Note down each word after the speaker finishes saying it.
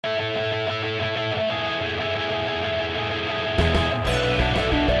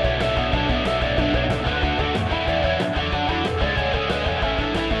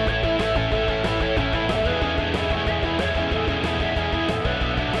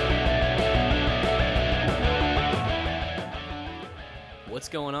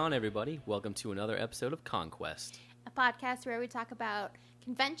going on, everybody? Welcome to another episode of Conquest. A podcast where we talk about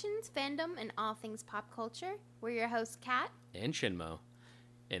conventions, fandom, and all things pop culture. We're your hosts, Kat. And Shinmo.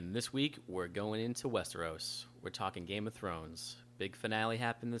 And this week, we're going into Westeros. We're talking Game of Thrones. Big finale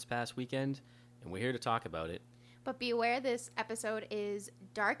happened this past weekend, and we're here to talk about it. But be aware this episode is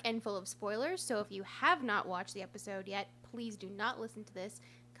dark and full of spoilers, so if you have not watched the episode yet, please do not listen to this.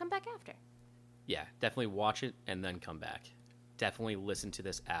 Come back after. Yeah, definitely watch it and then come back. Definitely listen to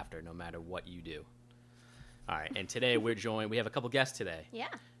this after, no matter what you do. All right, and today we have a couple guests today. Yeah.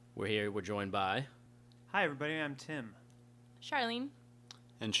 We're joined by... Hi, everybody, I'm Tim. Charlene.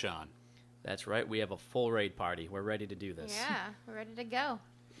 And Sean. That's right, we have a full raid party. We're ready to do this. Yeah, we're ready to go.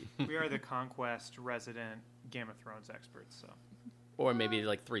 We are the Conquest resident Game of Thrones experts, so. Or maybe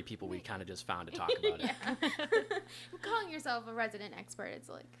like three people we kind of just found to talk about it. Calling yourself a resident expert, it's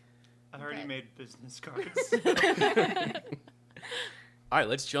like... I've already Okay. made business cards. All right,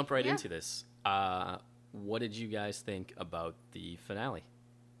 let's jump right into this. What did you guys think about the finale?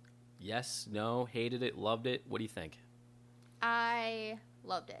 Yes, no, hated it, loved it? What do you think? I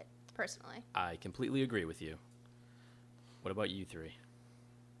loved it, personally. I completely agree with you. What about you three?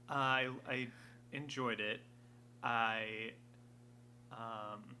 I enjoyed it. I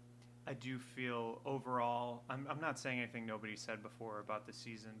do feel overall, I'm not saying anything nobody said before about the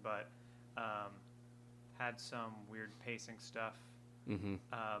season, but had some weird pacing stuff. Mm-hmm.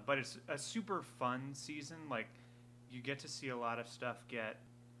 But it's a super fun season. Like, you get to see a lot of stuff get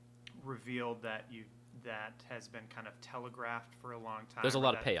revealed that has been kind of telegraphed for a long time. There's a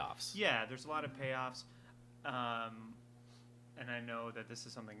lot of payoffs. Yeah, there's a lot of payoffs. And I know that this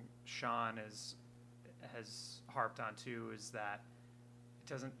is something Sean has harped on too, is that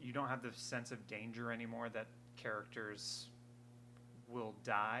you don't have the sense of danger anymore that characters will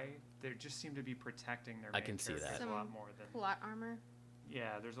die. They just seem to be protecting their main I can see characters that. a lot more than Plot armor.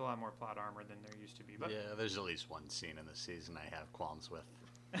 yeah, there's a lot more plot armor than there used to be. But Yeah, there's at least one scene in the season I have qualms with.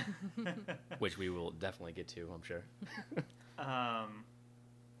 Which we will definitely get to, I'm sure. yeah.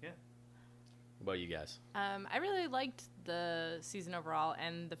 What about you guys? I really liked the season overall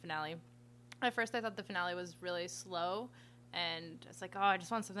and the finale. At first, I thought the finale was really slow, and it's like, oh, I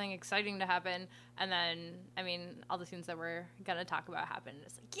just want something exciting to happen. And then, I mean, all the scenes that we're gonna talk about happened.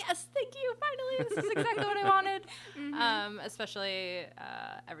 It's like, yes, thank you, finally, this is exactly what I wanted. Especially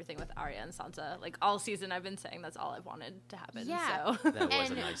everything with Arya and Sansa. Like, all season, I've been saying that's all I've wanted to happen. Yeah. So. That was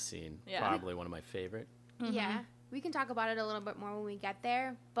a And- nice scene. Yeah. Probably one of my favorite. Yeah, we can talk about it a little bit more when we get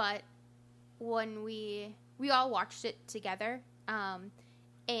there, but when we all watched it together,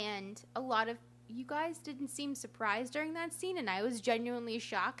 and a lot of you guys didn't seem surprised during that scene, and I was genuinely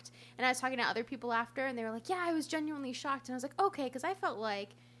shocked, and I was talking to other people after, and they were like, yeah, I was genuinely shocked, and I was like, okay, because I felt like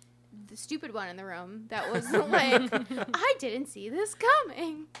the stupid one in the room that was like, I didn't see this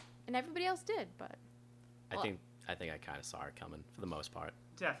coming, and everybody else did, but... I think I kind of saw it coming for the most part.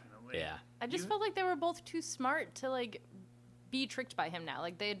 Definitely. Yeah. I just You- felt like they were both too smart to, like, be tricked by him now.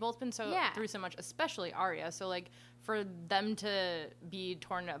 Like, they had both been through so much, especially Arya. So, like, for them to be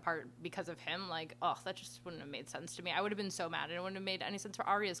torn apart because of him, like, oh, that just wouldn't have made sense to me. I would have been so mad, and it wouldn't have made any sense for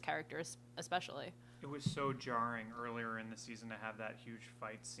Arya's character, especially. It was so jarring earlier in the season to have that huge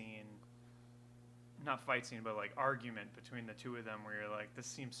fight scene. Not fight scene, but like argument between the two of them, where you're like, this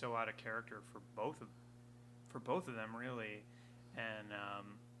seems so out of character for both of them, really. And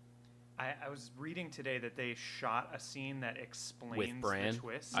I was reading today that they shot a scene that explains Bran? the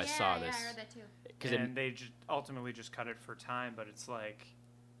twist, I saw this. I heard that too. Because and they ultimately just cut it for time. But it's like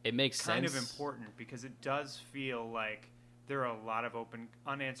it makes kind sense. of important because it does feel like there are a lot of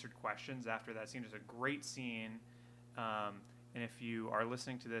unanswered questions after that scene. It's a great scene. And if you are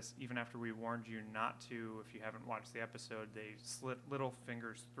listening to this, even after we warned you not to, if you haven't watched the episode, they slit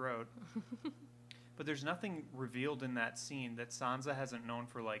Littlefinger's throat. But there's nothing revealed in that scene that Sansa hasn't known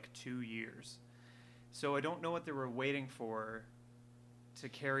for like 2 years. So I don't know what they were waiting for to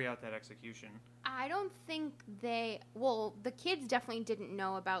carry out that execution. I don't think the kids definitely didn't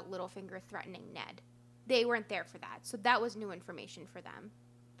know about Littlefinger threatening Ned. They weren't there for that, so that was new information for them.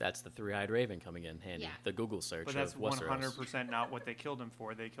 That's the three-eyed raven coming in handy. Yeah. The Google search But that's of Westeros. 100% not what they killed him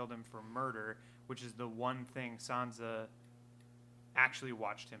for. They killed him for murder, which is the one thing Sansa actually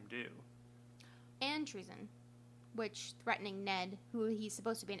watched him do. And treason, which threatening Ned, who he's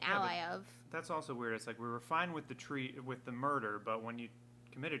supposed to be an Yeah, ally of. That's also weird. It's like we were fine with the murder, but when you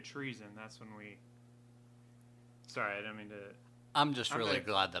committed treason, that's when we. Sorry, I didn't mean to. I'm just I'm really like-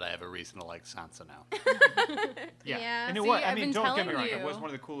 glad that I have a reason to like Sansa now. Yeah. And it See, was. I I've mean, been don't get me telling wrong. It you. was one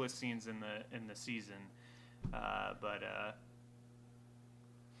of the coolest scenes in the season, but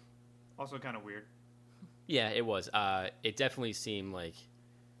also kind of weird. Yeah, it was. It definitely seemed like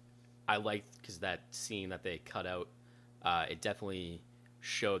I liked because that scene that they cut out, it definitely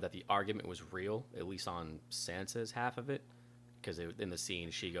showed that the argument was real, at least on Sansa's half of it. Because in the scene,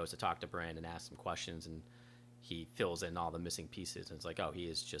 she goes to talk to Bran and ask him questions, and he fills in all the missing pieces. And it's like, oh, he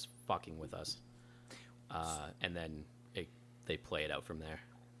is just fucking with us. And then they play it out from there.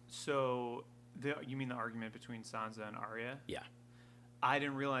 So, you mean the argument between Sansa and Arya? Yeah. I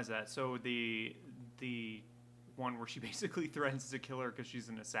didn't realize that. So the one where she basically threatens to kill her because she's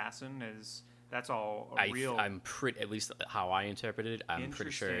an assassin that's all real. I'm pretty, at least how I interpreted it, I'm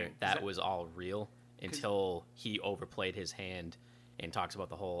pretty sure Interesting. that was all real until he overplayed his hand and talks about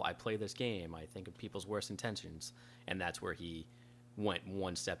the whole, I play this game, I think of people's worst intentions. And that's where he went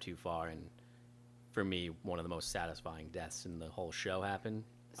one step too far. And for me, one of the most satisfying deaths in the whole show happened.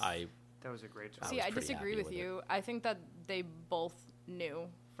 That was a great job. See, I pretty disagree happy with with you. I think that they both knew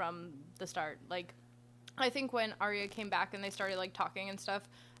from the start. Like, I think when Arya came back and they started like talking and stuff,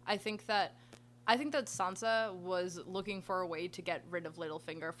 I think that Sansa was looking for a way to get rid of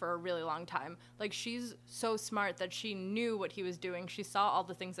Littlefinger for a really long time. Like, she's so smart that she knew what he was doing. She saw all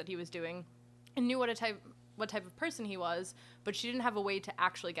the things that he was doing and knew what type of person he was, but she didn't have a way to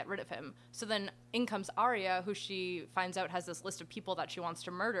actually get rid of him. So then in comes Arya, who she finds out has this list of people that she wants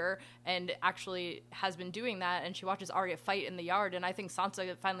to murder and actually has been doing that, and she watches Arya fight in the yard, and I think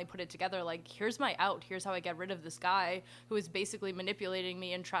Sansa finally put it together, like, here's my out, here's how I get rid of this guy who is basically manipulating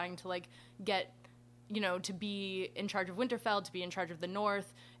me and trying to, like, get, you know, to be in charge of Winterfell, to be in charge of the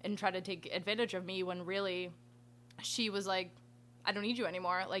North, and try to take advantage of me, when really she was like, I don't need you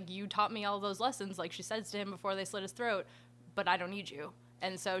anymore. Like, you taught me all those lessons, like she says to him before they slit his throat, but I don't need you.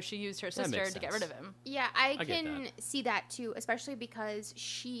 And so she used her sister to get rid of him. Yeah, I get can that. see that too, especially because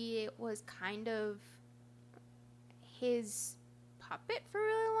she was kind of his puppet for a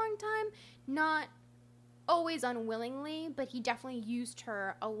really long time. Not always unwillingly, but he definitely used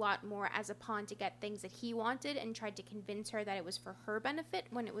her a lot more as a pawn to get things that he wanted and tried to convince her that it was for her benefit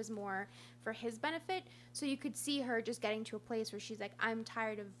when it was more for his benefit. So you could see her just getting to a place where she's like, I'm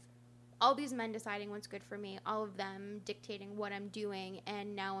tired of all these men deciding what's good for me, all of them dictating what I'm doing,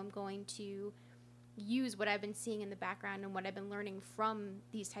 and now I'm going to use what I've been seeing in the background and what I've been learning from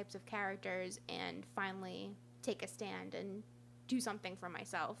these types of characters and finally take a stand and do something for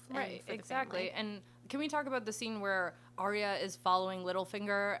myself. Right, and for exactly. The family. And can we talk about the scene where Arya is following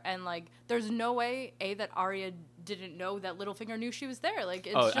Littlefinger, and like, there's no way that Arya didn't know that Littlefinger knew she was there. Like,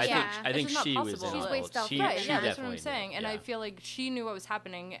 it's just I think it's just she not was possible. She's in way it. stealthy. She, Right, she yeah, that's what definitely I'm saying. knew. And I feel like she knew what was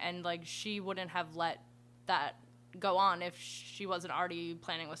happening, and like, she wouldn't have let that go on if she wasn't already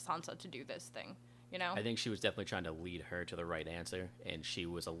planning with Sansa to do this thing. You know? I think she was definitely trying to lead her to the right answer, and she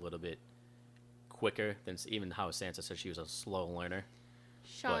was a little bit quicker than even how Sansa said she was a slow learner.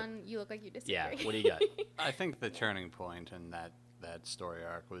 Sean, you look like you disagree. Yeah, what do you got? I think the turning point in that story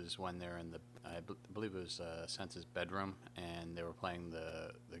arc was when they're in I believe it was Sansa's bedroom, and they were playing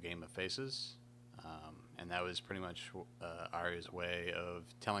the game of Faces, and that was pretty much Arya's way of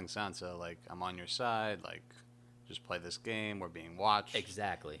telling Sansa, like, I'm on your side, like, just play this game, we're being watched.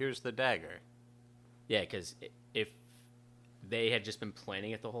 Exactly. Here's the dagger. Yeah, because if they had just been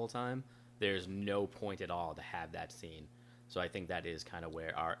planning it the whole time, there's no point at all to have that scene. So I think that is kind of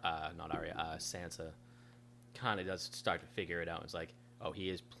where Sansa kind of does start to figure it out. It's like, oh, he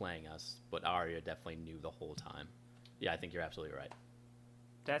is playing us, but Arya definitely knew the whole time. Yeah, I think you're absolutely right.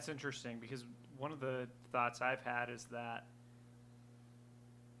 That's interesting because one of the thoughts I've had is that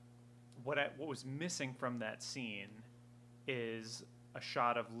what was missing from that scene is a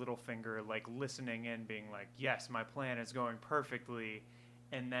shot of Littlefinger like listening in, being like, "Yes, my plan is going perfectly,"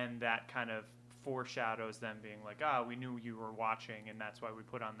 and then that kind of foreshadows them being like, we knew you were watching, and that's why we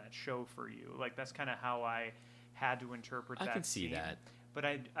put on that show for you. Like, that's kind of how I had to interpret that. I can see scene. that. But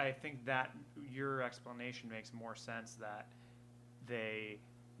I think that your explanation makes more sense, that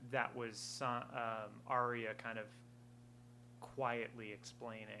that was Arya kind of quietly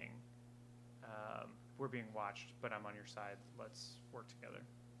explaining, we're being watched, but I'm on your side. Let's work together.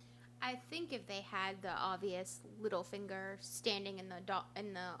 I think if they had the obvious Littlefinger standing in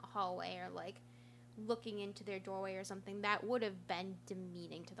the hallway or like looking into their doorway or something, that would have been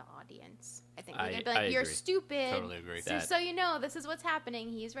demeaning to the audience. I think they'd be like, I "You're agree. stupid." Totally agree. Just so you know, this is what's happening.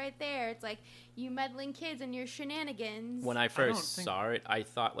 He's right there. It's like, you meddling kids and your shenanigans. When I don't first think- saw it, I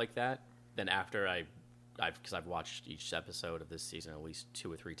thought like that. Then after because I've watched each episode of this season at least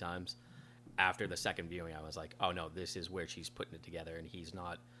 2 or 3 times. After the second viewing, I was like, oh no, this is where she's putting it together, and he's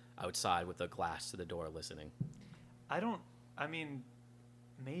not outside with a glass to the door listening. I mean,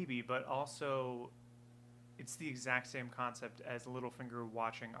 maybe, but also it's the exact same concept as Littlefinger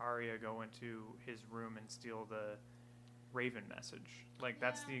watching Arya go into his room and steal Raven message. Like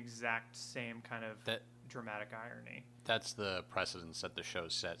that's the exact same kind of That- dramatic irony. That's the precedence that the show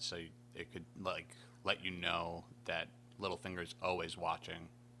set, so it could like let you know that Littlefinger's always watching,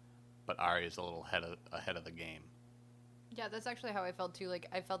 but Arya's a little ahead of the game. Yeah, that's actually how I felt too. Like,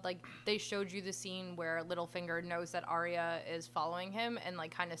 I felt like they showed you the scene where Littlefinger knows that Arya is following him and,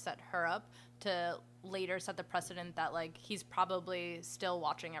 like, kind of set her up to later set the precedent that, like, he's probably still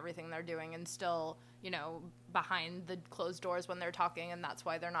watching everything they're doing and still, you know, behind the closed doors when they're talking, and that's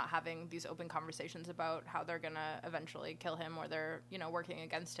why they're not having these open conversations about how they're gonna eventually kill him or they're, you know, working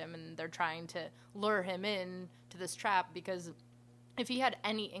against him, and they're trying to lure him in to this trap because if he had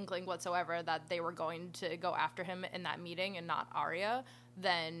any inkling whatsoever that they were going to go after him in that meeting and not Arya,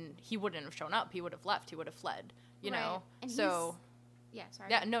 then he wouldn't have shown up. He would have left. He would have fled, you know? And So, yeah, sorry.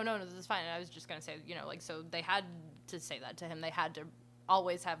 yeah, no, this is fine. I was just going to say, you know, like, so they had to say that to him. They had to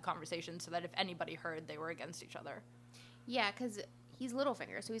always have conversations so that if anybody heard, they were against each other. Yeah, because he's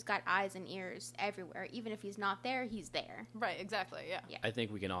Littlefinger, so he's got eyes and ears everywhere. Even if he's not there, he's there. Right, exactly, yeah. Yeah. I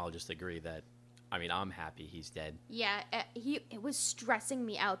think we can all just agree that, I mean, I'm happy he's dead. Yeah, it was stressing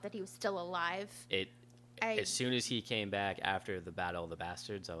me out that he was still alive. As soon as he came back after the Battle of the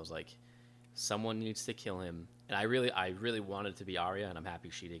Bastards, I was like, someone needs to kill him. And I really wanted it to be Arya, and I'm happy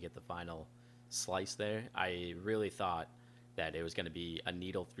she did get the final slice there. I really thought that it was going to be a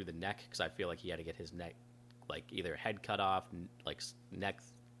needle through the neck, because I feel like he had to get his neck, like, either head cut off, like, neck,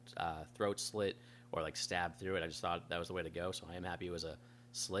 throat slit, or, like, stabbed through it. I just thought that was the way to go, so I am happy it was a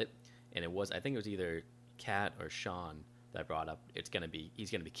slit. And I think it was either Kat or Sean that brought up he's gonna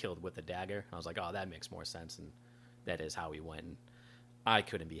be killed with the dagger. I was like, oh, that makes more sense, and that is how he went. And I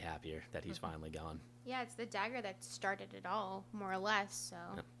couldn't be happier that he's finally gone. Yeah, it's the dagger that started it all, more or less.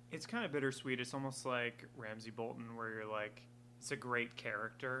 So It's kind of bittersweet. It's almost like Ramsay Bolton, where you're like, it's a great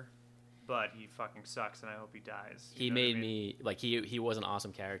character, but he fucking sucks, and I hope he dies. He made me like he was an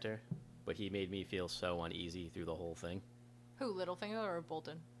awesome character, but he made me feel so uneasy through the whole thing. Who, Littlefinger or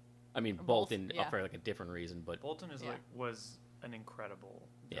Bolton? I mean, Or both, Bolton yeah. for like a different reason, but Bolton is Yeah. was an incredible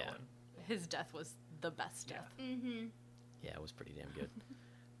Yeah. villain. His death was the best Yeah. death. yeah, it was pretty damn good.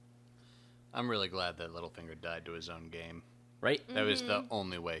 I'm really glad that Littlefinger died to his own game. Right? That was the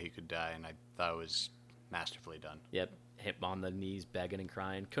only way he could die, and I thought it was masterfully done. Yep. Him on the knees, begging and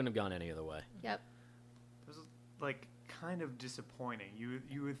crying. Couldn't have gone any other way. yep. It was like kind of disappointing.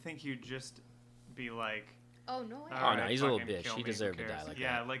 You would think you'd just be like, Oh no way. all Oh, right, no, he's a little fucking bitch. kill He me, who deserved to die cares? like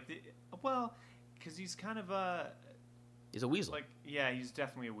yeah, that. like well, because he's kind of He's a weasel. like he's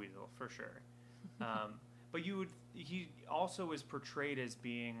definitely a weasel for sure. But he also is portrayed as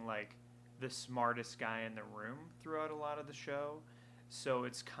being like the smartest guy in the room throughout a lot of the show. So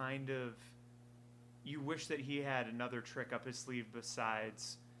it's kind of, you wish that he had another trick up his sleeve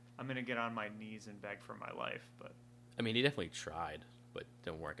besides, I'm going to get on my knees and beg for my life. But I mean, he definitely tried, but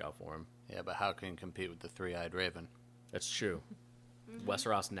didn't work out for him. Yeah, but how can you compete with the three-eyed raven? That's true.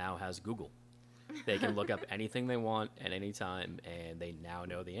 Westeros now has Google. They can look up anything they want at any time, and they now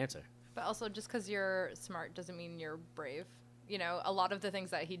know the answer. But also, just because you're smart doesn't mean you're brave. You know, a lot of the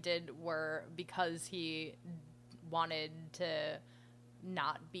things that he did were because he wanted to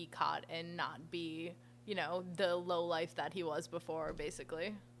not be caught and not be, you know, the low life that he was before,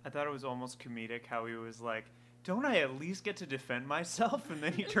 basically. I thought it was almost comedic how he was like, don't I at least get to defend myself? And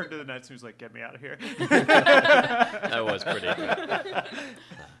then he turned to the Knights and was like, get me out of here. That was pretty good.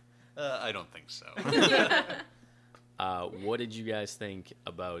 I don't think so. What did you guys think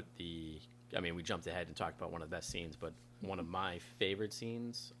about I mean, we jumped ahead and talked about one of the best scenes, but one of my favorite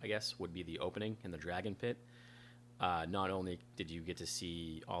scenes, I guess, would be the opening in the Dragon Pit. Not only did you get to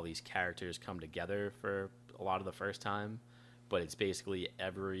see all these characters come together for a lot of the first time, but it's basically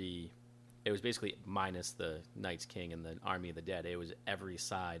it was basically minus the Night's King and the Army of the Dead. It was every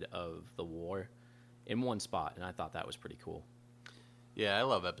side of the war in one spot, and I thought that was pretty cool. Yeah, I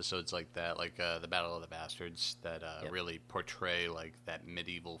love episodes like that, like the Battle of the Bastards, that Yep. really portray like that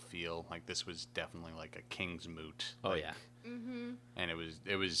medieval feel. Like this was definitely like a king's moot. Oh, like, yeah. and it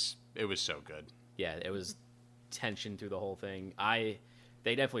was so good. Yeah, it was tension through the whole thing.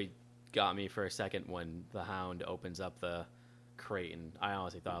 They definitely got me for a second when the Hound opens up the crate, and I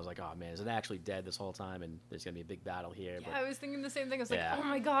honestly thought, I was like, oh man, is it actually dead this whole time, and there's gonna be a big battle here? Yeah, I was thinking the same thing. I was like, Yeah. oh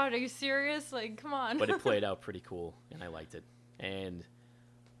my god, are you serious? Like, come on. But it played out pretty cool, and I liked it. And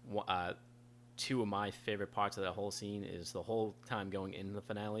two of my favorite parts of that whole scene is the whole time going into the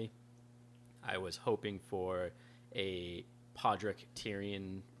finale, I was hoping for a Podrick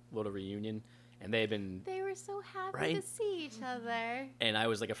Tyrion little reunion, and they They were so happy Right? to see each other. and I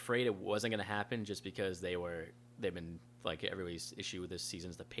was like afraid it wasn't going to happen just because they've been like, everybody's issue with this season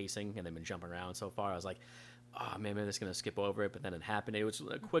is the pacing, and they've been jumping around so far. I was like, oh man, maybe that's gonna skip over it, but then it happened. It was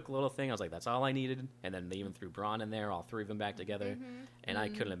a quick little thing. I was like, that's all I needed. And then they even threw Braun in there, all three of them back together, and I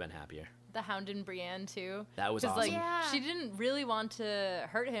couldn't have been happier. The Hound and Brienne too. That was 'Cause, awesome. like, Yeah. she didn't really want to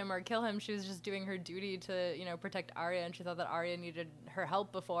hurt him or kill him. She was just doing her duty to, protect Arya, and she thought that Arya needed her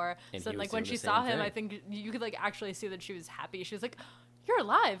help before. And So he like was when doing she the saw same him, I thing. think you could like actually see that she was happy. She was like, "You're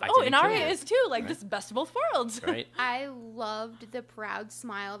alive! I Oh, didn't and kill Arya you." is too. Like Right. this best of both worlds." Right? I loved the proud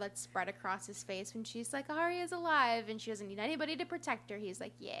smile that spread across his face when she's like, Arya's alive and she doesn't need anybody to protect her. He's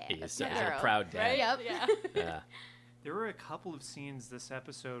like, yeah, He that's is my he's a girl. proud dad. Right? Yep. Yeah. Yeah. There were a couple of scenes this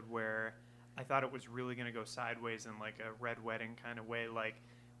episode where I thought it was really going to go sideways in like a Red Wedding kind of way. Like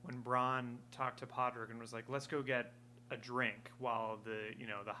when Bronn talked to Podrick and was like, let's go get a drink while the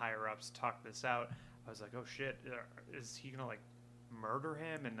higher ups talk this out. I was like, oh shit, is he going to like murder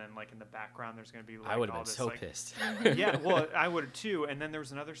him? And then like in the background, there's going to be like I would have all been this so like, pissed. yeah, well, I would too. And then there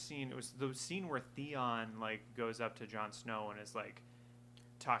was another scene. It was the scene where Theon like goes up to Jon Snow and is like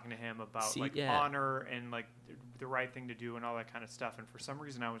talking to him about See, like yeah. honor and like the right thing to do and all that kind of stuff. And for some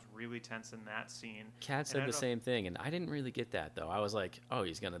reason, I was really tense in that scene. Kat And I said the don't- same thing, and I didn't really get that though. I was like, oh,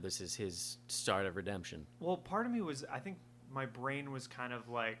 this is his start of redemption. Well, part of me was, I think my brain was kind of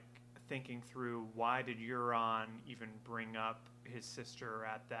like thinking through why did Euron even bring up his sister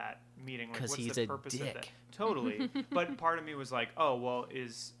at that meeting? Like, 'Cause what's he's the a purpose of dick. that? Totally. But part of me was like, oh, well,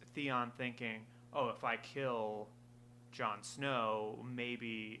 is Theon thinking, oh, if I kill Jon Snow,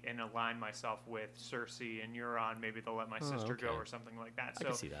 maybe and align myself with Cersei and Euron, maybe they'll let my sister go okay. or something like that. I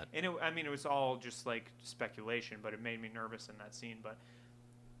can see that. And it was all just like speculation, but it made me nervous in that scene. But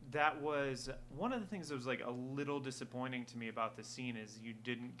that was one of the things that was like a little disappointing to me about the scene is you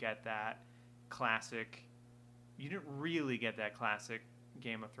didn't get that classic. You didn't really get that classic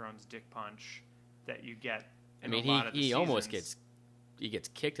Game of Thrones dick punch that you get. I In mean, a lot of the he almost seasons. gets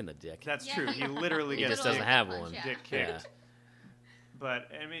kicked in the dick. That's Yeah. true. He literally He gets just doesn't dick- have punch, one. yeah. dick kicked. Yeah. But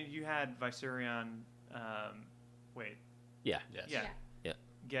I mean, you had Viserion. Wait, Yeah. Yes. yeah, Yeah.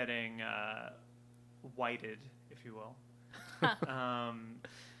 getting whited, if you will.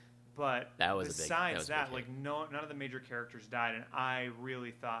 But That was a big- that besides was a that, big like hit. none of the major characters died, and I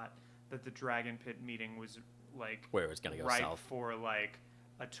really thought that the Dragon Pit meeting was like Where it was gonna go ripe south. for like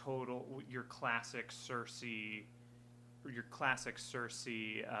a total your classic Cersei.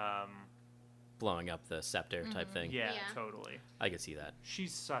 Blowing up the scepter type thing. Yeah, Yeah. totally. I could see that.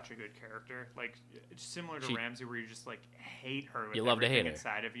 She's such a good character. Like it's similar to She- Ramsay, where you just like hate her. With You love to everything hate her.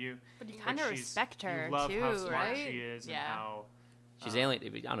 inside of you. But you Like, kind of she's- respect her you love too, how smart right? she is and Yeah. how She's alien.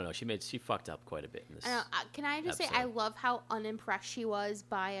 I don't know. She fucked up quite a bit in this. Can I just say, I episode. love how unimpressed she was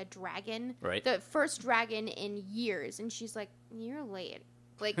by a dragon. Right. The first dragon in years. And she's like, you're late.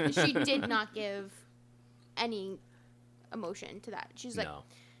 Like, she did not give any emotion to that. She's like, No.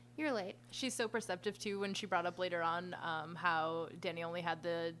 you're late. She's so perceptive too when she brought up later on how Dany only had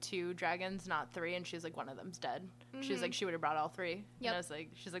the 2 dragons, not 3, and she's like, one of them's dead. She's like, she would have brought all 3. Yep. And I was like,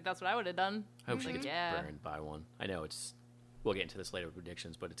 she's like, that's what I would have done. I hope she Like, gets yeah. burned by one. I know it's. We'll get into this later with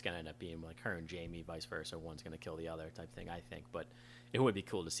predictions, but it's gonna end up being like her and Jamie, vice versa. One's gonna kill the other type thing, I think. But it would be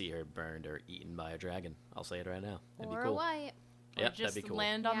cool to see her burned or eaten by a dragon. I'll say it right now. It'd Or be cool. a white. Or Yeah, just that'd be cool.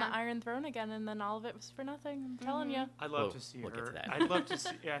 land on Yeah. the Iron Throne again, and then all of it was for nothing. I'm telling you. I'd love We'll- to see we'll get her. to that. I'd love to see.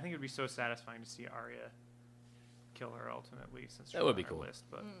 Yeah, I think it'd be so satisfying to see Arya kill her ultimately, since That she's would on be our cool. List,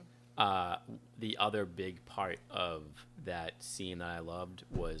 but The other big part of that scene that I loved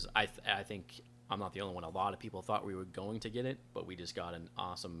was I think I'm not the only one. A lot of people thought we were going to get it, but we just got an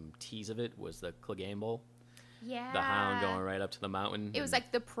awesome tease of it. Was the Clegane Bowl, Yeah. the Hound going right up to the mountain? It was and-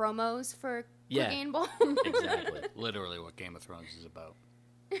 like the promos for Yeah. Clegane Bowl. exactly Literally what Game of Thrones is about.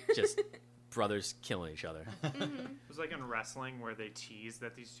 just brothers killing each other. it was like in wrestling where they tease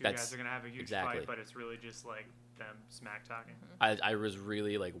that these two That's- guys are gonna have a huge exactly. fight, but it's really just like them smack talking. I was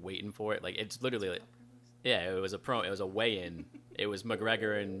really like waiting for it. Like it's literally like, yeah, it was a weigh-in. It was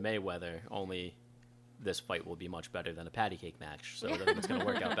McGregor and Mayweather. Only this fight will be much better than a patty cake match. So I think it's gonna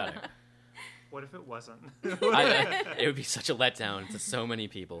work out better. What if it wasn't? It would be such a letdown to so many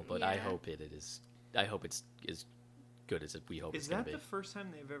people, but I Yeah. hope it is. I hope it's as good as we hope Is it's going that to the be. first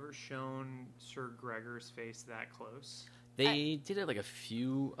time they've ever shown Sir Gregor's face that close? They did it like a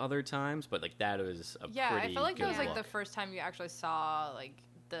few other times, but like that was a Yeah, pretty I felt like that good was like look. the first time you actually saw like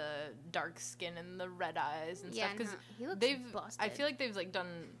the dark skin and the red eyes and Yeah, stuff because no, he looks they've. busted. I feel like they've like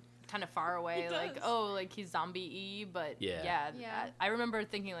done kind of far away, like does. oh, like he's zombie-y, but Yeah. Yeah. I remember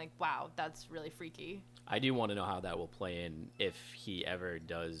thinking like, wow, that's really freaky. I do want to know how that will play in if he ever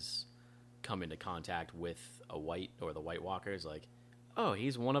does come into contact with a white or the White Walkers. Like, oh,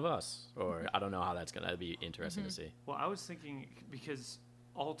 he's one of us, or I don't know how that's gonna be interesting to see. Well, I was thinking because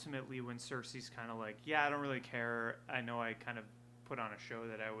ultimately when Cersei's kind of like, yeah, I don't really care. I know I kind of put on a show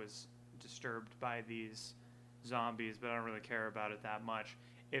that I was disturbed by these zombies, but I don't really care about it that much.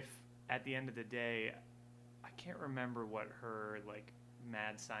 If at the end of the day, I can't remember what her like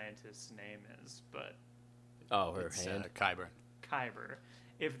mad scientist's name is, but her It's hand. Kyber. Kyber.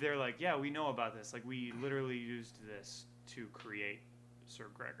 If they're like, yeah, we know about this, like we literally used this to create Sir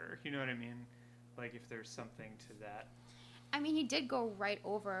Gregor. You know what I mean? Like if there's something to that. I mean, he did go right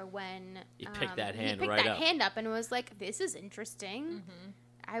over when He picked that hand he picked right that up. hand up and was like, "This is interesting."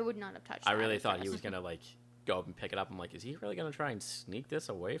 I would not have touched. I that really if thought that he was gonna like go up and pick it up. I'm like, is he really gonna try and sneak this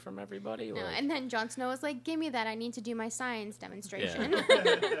away from everybody? No, Like- and then Jon Snow was like, "Give me that. I need to do my science demonstration."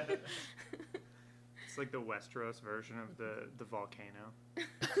 It's like the Westeros version of the volcano.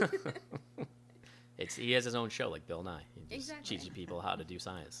 he has his own show like Bill Nye. He just Exactly. teaches people how to do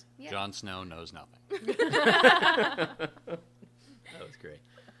science. Yeah. Jon Snow knows nothing. That was great.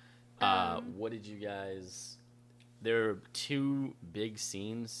 What did you guys? There are two big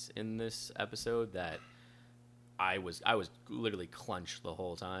scenes in this episode that I was literally clenched the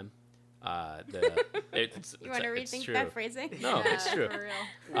whole time. You want to rethink true. that phrasing? No, Yeah, it's true. For real.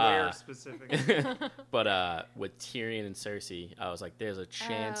 Where specifically? But with Tyrion and Cersei, I was like, "There's a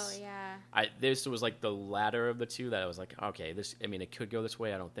chance." Oh yeah. This was like the latter of the two that I was like, "Okay, this. I mean, it could go this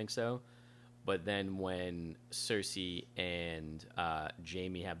way. I don't think so." But then when Cersei and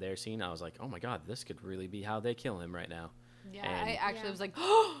Jaime have their scene, I was like, "Oh my god, this could really be how they kill him right now." Yeah, And- I actually Yeah. was like,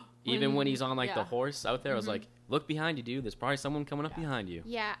 Even when he's on like the yeah. horse out there, I was like, "Look behind you, dude. There's probably someone coming up behind you."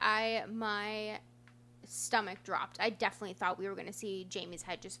 Yeah, my stomach dropped. I definitely thought we were going to see Jamie's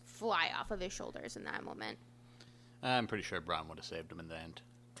head just fly off of his shoulders in that moment. I'm pretty sure Bronn would have saved him in the end.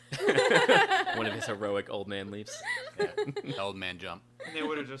 One of his heroic old man leaps. Yeah. The old man jump. And they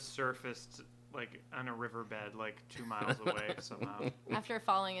would have just surfaced like on a riverbed like 2 miles away somehow. after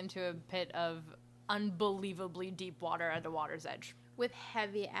falling into a pit of unbelievably deep water at the water's edge. With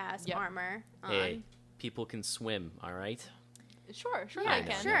heavy ass Yep. armor on. Hey, people can swim, all right? Sure, Yeah, I I know.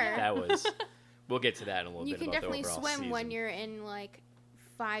 can. sure. That was. We'll get to that in a little You bit. can about definitely the overall swim when season. you're in like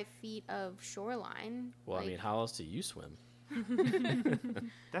 5 feet of shoreline. Well, like, I mean, how else do you swim?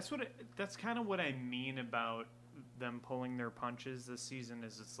 That's kind of what I mean about them pulling their punches this season.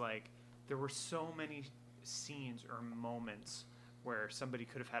 Is it's like there were so many scenes or moments where somebody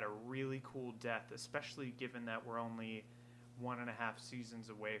could have had a really cool death, especially given that we're only 1.5 seasons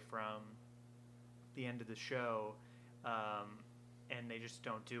away from the end of the show, and they just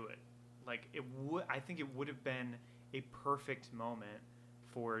don't do it. Like I think it would have been a perfect moment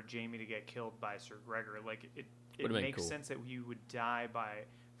for Jaime to get killed by Sir Gregor. Like it Would've been makes cool. sense that you would die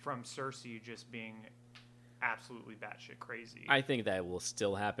from Cersei just being absolutely batshit crazy. I think that will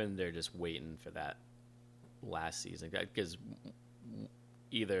still happen. They're just waiting for that last season because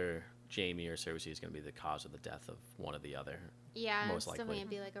either Jaime or Cersei is going to be the cause of the death of one or the other. yeah, most it's definitely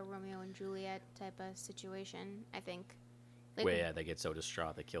likely. going to be like a Romeo and Juliet type of situation, I think. Like, Where yeah, they get so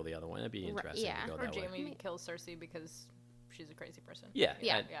distraught they kill the other one. It'd be Right, interesting yeah. to go Or that way. Jamie kills Cersei because she's a crazy person. Yeah,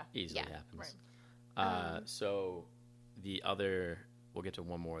 Yeah. that Yeah. easily Yeah. happens. Right. So the other, we'll get to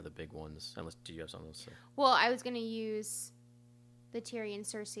one more of the big ones. Unless, do you have something else to say? Well, I was going to use the Tyrion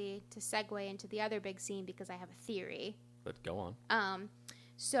Cersei to segue into the other big scene because I have a theory. But go on.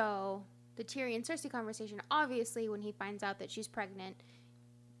 So the Tyrion Cersei conversation, obviously, when he finds out that she's pregnant,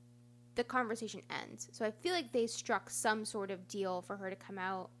 the conversation ends. So I feel like they struck some sort of deal for her to come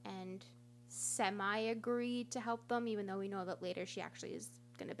out and semi-agree to help them, even though we know that later she actually is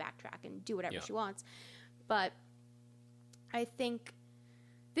going to backtrack and do whatever Yeah. she wants. But I think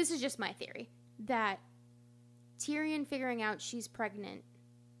this is just my theory that Tyrion figuring out she's pregnant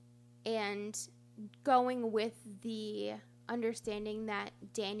and going with the understanding that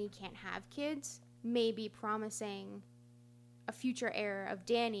Dany can't have kids, maybe promising a future heir of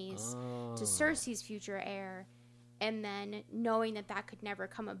Dany's to Cersei's future heir, and then knowing that that could never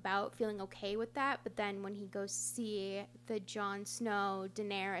come about, feeling okay with that. But then when he goes to see the Jon Snow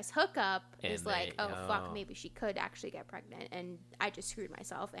Daenerys hookup, And is like, they- oh fuck, oh. maybe she could actually get pregnant, and I just screwed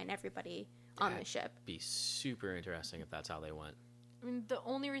myself and everybody on the ship. Be super interesting if that's how they went. I mean, the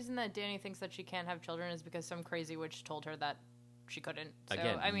only reason that Dany thinks that she can't have children is because some crazy witch told her that she couldn't. So,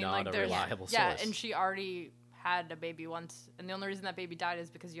 Again, I mean, not like, a there's reliable yeah, source. and she already had a baby once, and the only reason that baby died is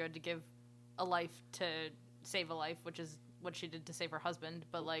because you had to give a life to save a life, which is what she did to save her husband.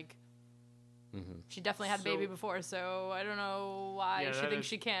 But like, she definitely had a baby So- before, so I don't know why Yeah, she that thinks is-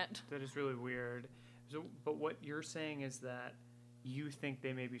 she can't. That is really weird. So, but what you're saying is that you think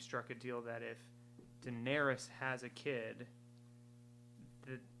they maybe struck a deal that if Daenerys has a kid,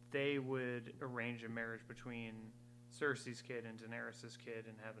 that they would arrange a marriage between Cersei's kid and Daenerys' kid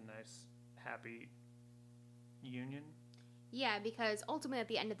and have a nice, happy union. Yeah, because ultimately at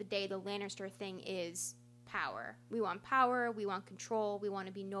the end of the day, the Lannister thing is power. We want power, we want control, we want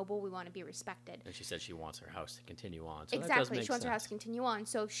to be noble, we want to be respected. And she said she wants her house to continue on. So Exactly, she wants her house to continue on.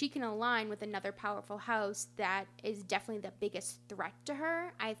 So if she can align with another powerful house that is definitely the biggest threat to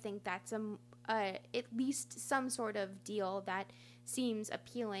her, I think that's at least some sort of deal that seems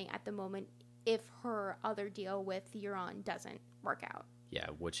appealing at the moment if her other deal with Euron doesn't work out. Yeah,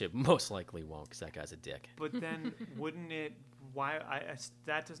 which it most likely won't, because that guy's a dick. But then, wouldn't it? Why?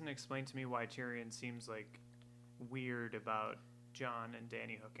 That doesn't explain to me why Tyrion seems like weird about Jon and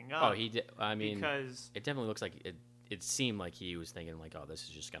Dany hooking up. Oh, he did. I mean, because it definitely looks like it. It seemed like he was thinking like, oh, this is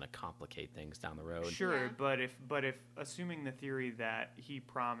just going to complicate things down the road. sure, Yeah. but if assuming the theory that he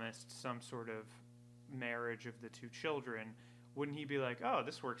promised some sort of marriage of the two children, wouldn't he be like, oh,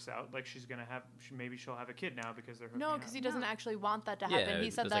 this works out? Like maybe she'll have a kid now because they're hooking No, up? because he doesn't actually want that to Yeah, happen. He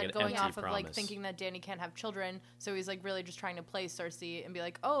it said was that like an going empty off of like promise. thinking that Dany can't have children. So he's like really just trying to play Cersei and be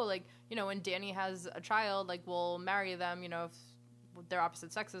like, oh, like, you know, when Dany has a child, like we'll marry them, you know, if they're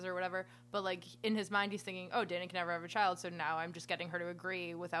opposite sexes or whatever. But like in his mind, he's thinking, oh, Dany can never have a child. So now I'm just getting her to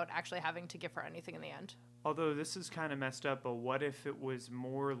agree without actually having to give her anything in the end. Although this is kind of messed up, but what if it was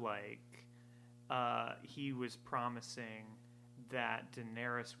more like he was promising that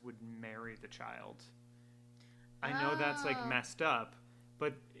Daenerys would marry the child? I know that's like Oh. messed up,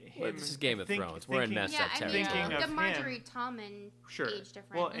 but Well, this is Game of Thrones. We're in thinking- messed Yeah, up I mean, territory. Thinking the of Marjorie him. Tommen Sure. age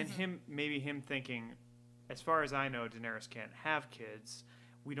difference. Well, and him thinking, as far as I know, Daenerys can't have kids.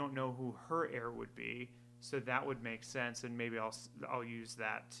 We don't know who her heir would be, so that would make sense, and maybe I'll use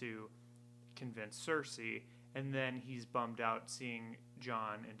that to convince Cersei. And then he's bummed out seeing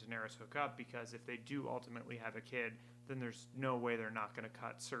Jon and Daenerys hook up, because if they do ultimately have a kid, then there's no way they're not going to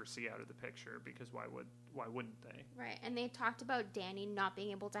cut Cersei out of the picture, because why wouldn't they? Right, and they talked about Dany not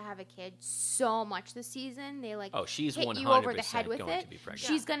being able to have a kid so much this season. They like Oh, she's hit 100% you over the head with going it. to be pregnant.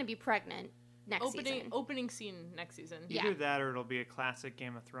 She's going to be pregnant next season. Opening scene next season. Yeah. Either that, or it'll be a classic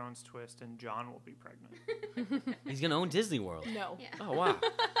Game of Thrones twist, and Jon will be pregnant. He's going to own Disney World. No. Yeah. Oh, wow.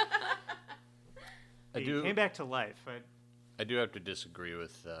 He came back to life. I do have to disagree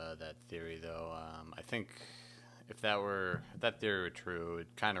with that theory, though. I think if that theory were true, it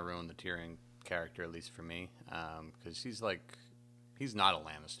kind of ruined the Tyrion character, at least for me, because he's not a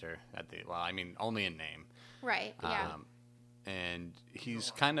Lannister only in name. Right, yeah. And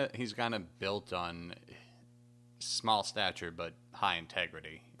he's kind of built on small stature but high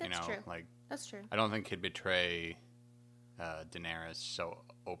integrity. That's true. Like That's true. I don't think he'd betray Daenerys so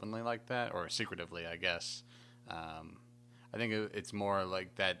openly like that, or secretively, I guess. I think it's more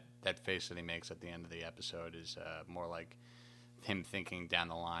like that face that he makes at the end of the episode is more like him thinking down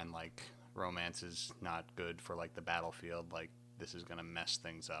the line, like romance is not good for like the battlefield, like this is going to mess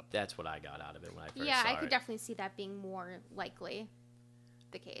things up. That's what I got out of it when I first Yeah, saw I could it. definitely see that being more likely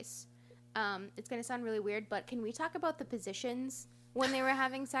the case. It's going to sound really weird, but can we talk about the positions when they were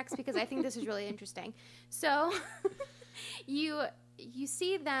having sex? Because I think this is really interesting. So you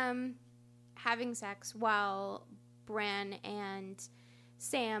see them having sex while Bran and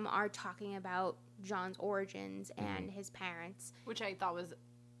Sam are talking about Jon's origins and his parents. Which I thought was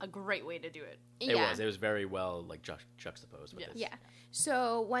a great way to do it. It was very well like juxtaposed with Yes. this. Yeah.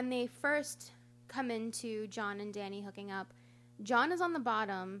 So when they first come into Jon and Dany hooking up, Jon is on the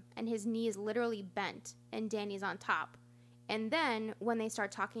bottom and his knee is literally bent and Dany's on top. And then when they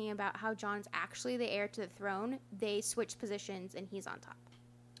start talking about how Jon's actually the heir to the throne, they switch positions and he's on top.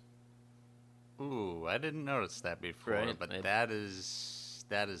 Ooh, I didn't notice that before, Right. but that is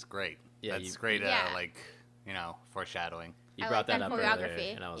great. Yeah, That's you- great. Yeah. Foreshadowing. You I brought like that that up choreography.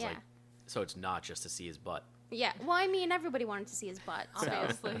 earlier, and I was Yeah. like, so it's not just to see his butt. Yeah. Well, I mean, everybody wanted to see his butt. So.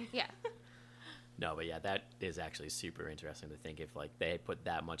 Obviously. Yeah. No, but yeah, that is actually super interesting to think if like they had put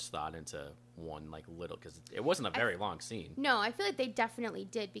that much thought into one like little, because it wasn't a very long scene. No, I feel like they definitely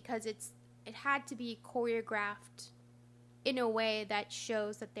did because it had to be choreographed in a way that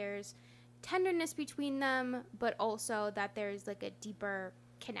shows that there's tenderness between them, but also that there's like a deeper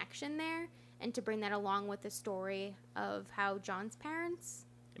connection there, and to bring that along with the story of how Jon's parents.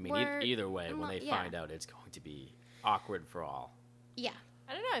 I mean, were either way, when they yeah. find out, it's going to be awkward for all. Yeah.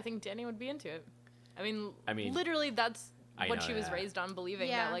 I don't know. I think Dany would be into it. I mean, literally, that's I what know, she was yeah. raised on, believing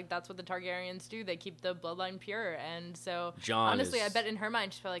Yeah. that, like, that's what the Targaryens do. They keep the bloodline pure. And so, Jon honestly, is- I bet in her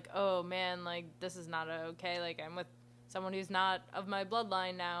mind, she's like, oh, man, like, this is not okay. Like, I'm with someone who's not of my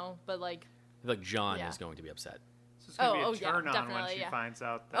bloodline now. But, like, I feel like Jon Yeah. is going to be upset. So it's going to Oh, be a yeah, turn on when definitely, she yeah. finds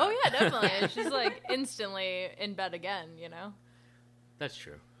out that. oh, yeah, definitely. She's, like, instantly in bed again, you know? That's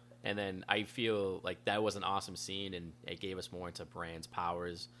true. And then I feel like that was an awesome scene, and it gave us more into Bran's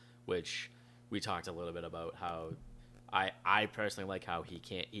powers, which we talked a little bit about how I personally like how he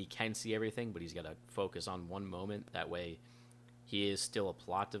can see everything, but he's got to focus on one moment. That way, he is still a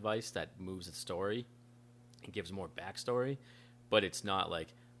plot device that moves the story and gives more backstory, but it's not like,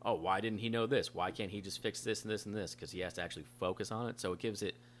 oh, why didn't he know this? Why can't he just fix this and this and this? Because he has to actually focus on it. So it gives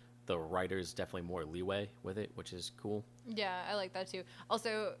it the writers definitely more leeway with it, which is cool. Yeah, I like that too.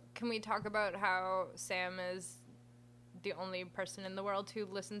 Also, can we talk about how Sam is the only person in the world who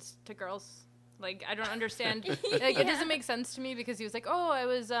listens to girls? Like, I don't understand. Like, it doesn't make sense to me because he was like, oh, I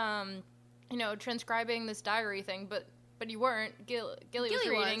was, transcribing this diary thing, but you weren't. Gilly was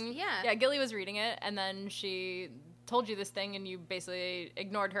reading. Yeah, Gilly was reading it, and then she told you this thing, and you basically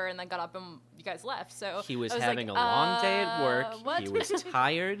ignored her and then got up and you guys left. So he was I having like, a long day at work. What? He was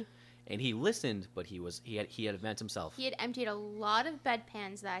tired, and he listened, but he had to vent himself. He had emptied a lot of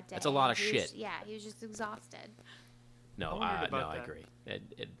bedpans that day. That's a lot of He was- shit. Yeah, he was just exhausted. No, I wondered no, about I that. agree.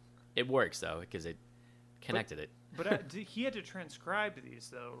 It works though because it connected it. But he had to transcribe these,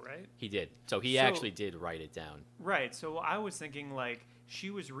 though, right? He did. So he So- actually did write it down. Right. So I was thinking, like,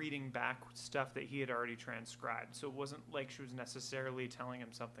 she was reading back stuff that he had already transcribed. So it wasn't like she was necessarily telling him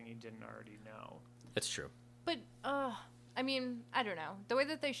something he didn't already know. That's true. But, I mean, I don't know. The way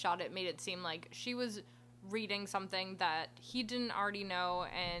that they shot it made it seem like she was reading something that he didn't already know,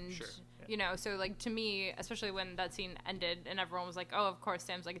 and, Sure, yeah. so, like, to me, especially when that scene ended and everyone was like, oh, of course,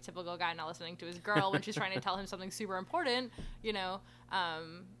 Sam's, like, a typical guy not listening to his girl when she's trying to tell him something super important,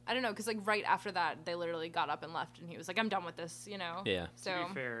 I don't know, because, like, right after that, they literally got up and left, and he was like, I'm done with this, Yeah. So, To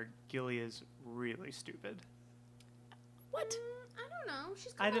be fair, Gilly is really stupid. what? I don't know.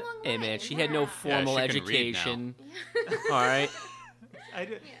 She's I come a don't- long Hey way. man, she had no Yeah. formal she can read now. education. All right. And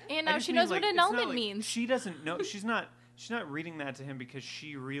I now just she mean, knows what like, it's not annulment like- means. She doesn't know. She's not reading that to him because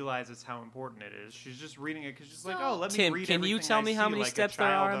she realizes how important it is. She's just reading it because she's like, So- oh, let me Tim, read can you everything tell I me how see many like a steps there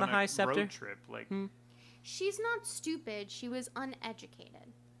child are on the a High Scepter? road trip. Like, She's not stupid. She was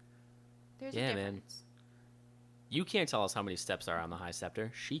uneducated. There's Yeah, a man. difference. You can't tell us how many steps are on the High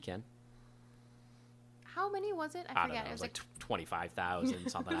Scepter. She can. How many was it? I I don't forget. know. It was like 25,000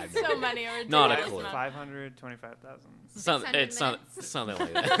 something. I've So many are Not a ridiculous clue. amount. 525,000. It's 600 something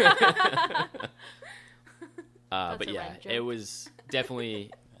like that. That's But a yeah, rent it joke. was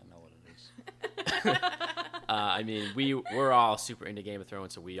definitely. I know what it is. I mean, we're all super into Game of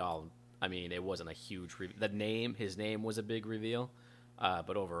Thrones, so we all. I mean, it wasn't a huge. His name was a big reveal,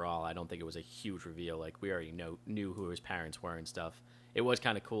 but overall, I don't think it was a huge reveal. Like we already knew who his parents were and stuff. It was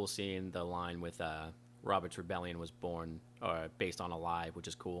kind of cool seeing the line with Robert's Rebellion was born or based on a lie, which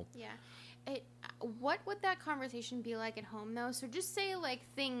is cool. Yeah. What would that conversation be like at home, though? So just say, like,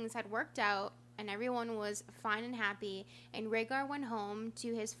 things had worked out and everyone was fine and happy, and Rhaegar went home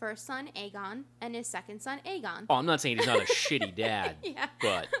to his first son, Aegon, and his second son, Aegon. Oh, I'm not saying he's not a shitty dad, Yeah.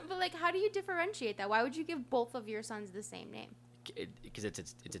 but But, like, how do you differentiate that? Why would you give both of your sons the same name? because it's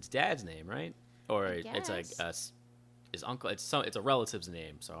its dad's name, right? Or I it's like guess. his uncle. It's a relative's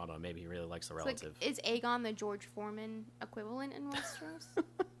name, so I don't know. Maybe he really likes the So, like, relative. is Aegon the George Foreman equivalent in Westeros?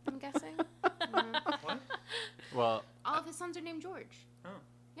 I'm guessing. What? Well, All of his sons are named George. Oh.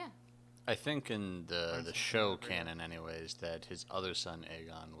 I think in Learn the something show every day. canon, anyways, that his other son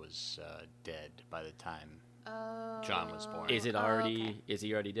Aegon was dead by the time Oh. John was born. Is it Oh, already? okay. Is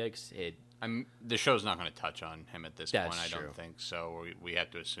he already dead? 'Cause the show's not going to touch on him at this That's point. I true. don't think so. We have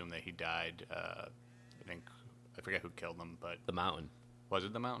to assume that he died. I forget who killed him, but the Mountain. was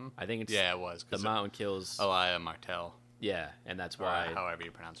it the Mountain? I think it's Yeah, it was. the 'cause Mountain kills. Elia Martell, Yeah, and that's or why. however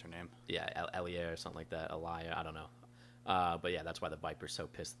you pronounce her name. Yeah, Elia or something like that. Elia, I don't know. But yeah, that's why the Viper's so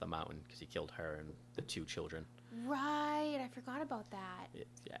pissed at the Mountain because he killed her and the two children. Right. I forgot about that.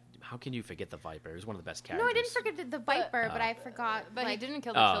 Yeah, how can you forget the Viper? He was one of the best characters. No, I didn't forget the Viper, but I Oh. forgot. But like, he didn't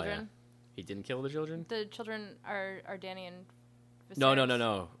kill the Oh, children. He didn't kill the children. The children are Dany and Viserys.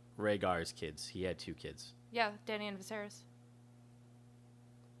 No. Rhaegar's kids. He had two kids. Yeah, Dany and Viserys.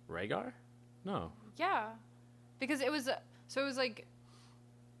 Rhaegar? No. Yeah, because it was like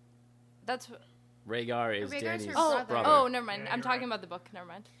that's Rhaegar is Rhaegar's her Dany's brother. oh never mind. Yeah, I'm you're talking right. about the book. Never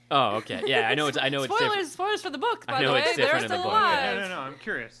mind. Oh, okay. Yeah, I know it's different. Spoilers for the book. I By know the way, it's they're different in the still book. alive. No. I'm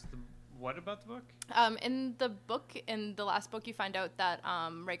curious. What about the book? In the book, in the last book, you find out that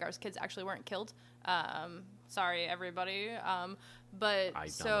Rhaegar's kids actually weren't killed. Sorry, everybody. But I'm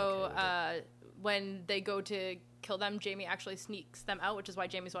so okay with when they go to kill them, Jaime actually sneaks them out, which is why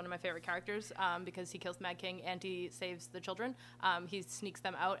Jaime's one of my favorite characters, because he kills the Mad King and he saves the children. He sneaks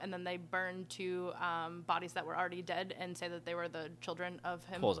them out, and then they burn two bodies that were already dead and say that they were the children of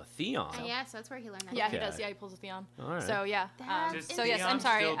him. Pulls a Theon. Yeah, so that's where he learned that. Yeah, Okay. he does. Yeah, he pulls a Theon. All right. So yeah. That's So yes, I'm Theon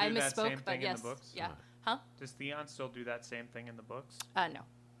sorry, still I do that same misspoke, but thing in yes, the books? yeah. Alright. Huh? Does Theon still do that same thing in the books? No.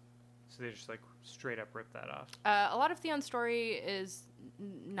 So they just like straight up rip that off. A lot of Theon's story is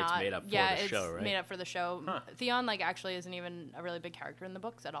not. made up for yeah, the it's show, right? made up for the show. Huh. Theon like actually isn't even a really big character in the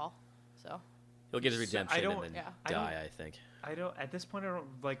books at all. So He'll get his So, I redemption don't- and then yeah. I don't- die, I think. I don't. At this point, I don't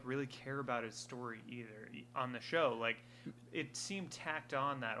like really care about his story either on the show. Like, it seemed tacked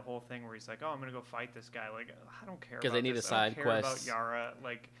on, that whole thing where he's like, "Oh, I'm gonna go fight this guy." Like, I don't care 'Cause about they need this. a side I don't care quest. about Yara.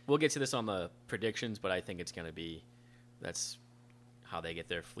 Like, We'll get to this on the predictions, but I think it's going to be that's how they get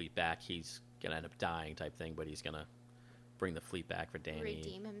their fleet back. He's going to end up dying type thing, but he's going to bring the fleet back for Dany.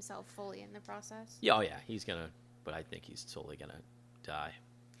 Redeem himself fully in the process. Yeah, oh yeah, he's going to, but I think he's totally going to die.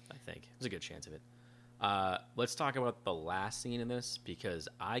 I think. There's a good chance of it. Let's talk about the last scene in this, because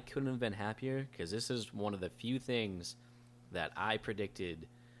I couldn't have been happier, because this is one of the few things that I predicted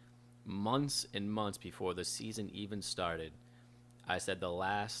months and months before the season even started. I said the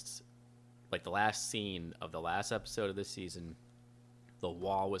last scene of the last episode of this season, the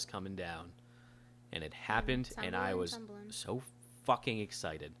wall was coming down, and it happened, and I was so fucking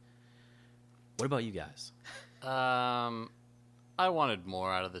excited. What about you guys? I wanted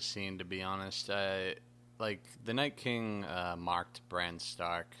more out of the scene, to be honest. Like, the Night King marked Bran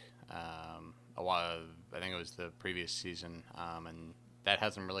Stark a while. I think it was the previous season, and that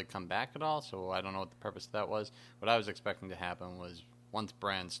hasn't really come back at all, so I don't know what the purpose of that was. What I was expecting to happen was once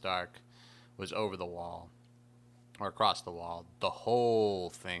Bran Stark was over the wall, or across the wall, the whole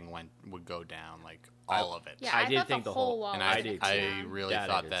thing would go down, like all of it. Yeah, I I did thought think the the whole- whole wall And was I gonna did come I down. really That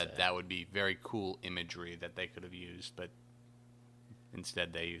I thought did that say. that would be very cool imagery that they could have used, but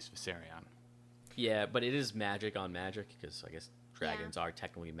instead they used Viserion. Yeah, but it is magic on magic, because I guess dragons are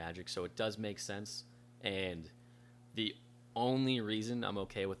technically magic, so it does make sense. And the only reason I'm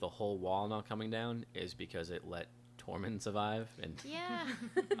okay with the whole wall not coming down is because it let Tormund survive, and Yeah.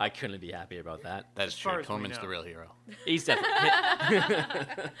 I couldn't be happier about that. That's As far true. as we Tormund's know. the real hero. He's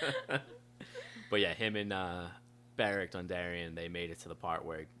definitely. But yeah, him and Beric Dondarrion, they made it to the part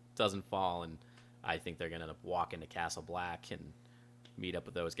where it doesn't fall, and I think they're gonna end up walking to Castle Black and meet up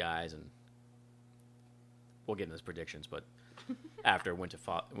with those guys, and we'll get into those predictions. But after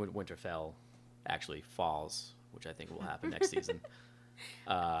Winterfell actually falls, which I think will happen next season.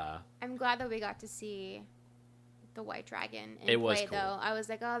 I'm glad that we got to see the White Dragon in It was play, cool. though. I was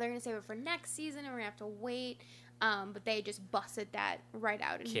like, oh, they're going to save it for next season, and we're going to have to wait. But they just busted that right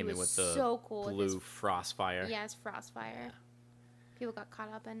out, and Came he in was with the so cool with his blue frostfire. Yeah, his Frostfire. People got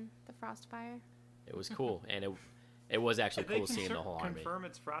caught up in the Frostfire. It was cool, and it was actually Did they cool seeing the whole army. confirm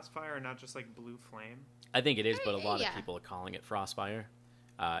it's Frostfire and not just like blue flame? I think it is, but a lot Yeah. of people are calling it frostfire.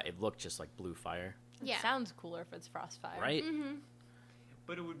 It looked just like blue fire, Yeah. It sounds cooler if it's Frostfire. right? Mm-hmm.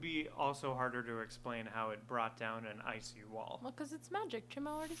 But it would be also harder to explain how it brought down an icy wall. Well, because it's magic. Tim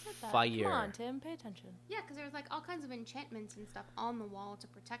already said that. Fire. Come on, Tim, pay attention. Yeah, because there was like all kinds of enchantments and stuff on the wall to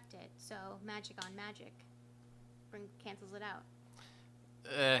protect it. So magic on magic cancels it out.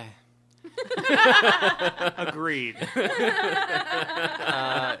 Agreed.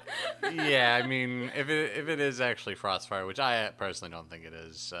 Yeah, I mean, if it is actually Frostfire, which I personally don't think it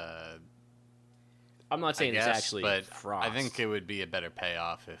is, I'm not saying I it's guess, actually but frost. I think it would be a better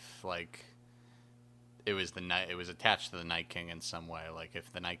payoff if like it was attached to the Night King in some way. Like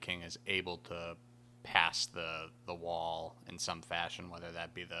if the Night King is able to pass the wall in some fashion, whether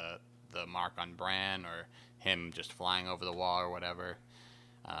that be the mark on Bran or him just flying over the wall or whatever.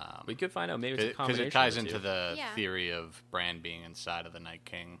 we could find out. Maybe it's a Because combination. it ties of the into two. the Yeah. theory of Bran being inside of the Night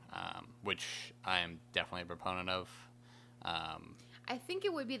King, which I am definitely a proponent of. I think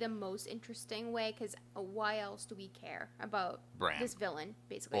it would be the most interesting way because why else do we care about Bran. this villain,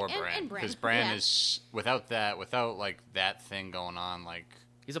 basically? Or and Bran, Bran. because Bran yeah. is without like that thing going on, like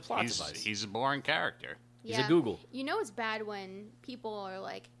He's a plot device. he's a boring character. He's a Google. You know it's bad when people are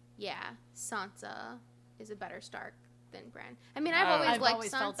like, yeah, Sansa is a better Stark than Bran. I mean, I've always I've liked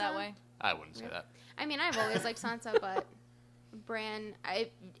always Sansa. felt that way. I wouldn't say that. I mean, I've always liked Sansa, but Bran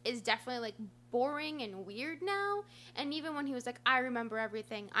is definitely like boring and weird now. And even when he was like, I remember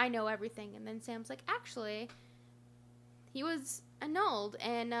everything, I know everything, and then Sam's like, actually, he was annulled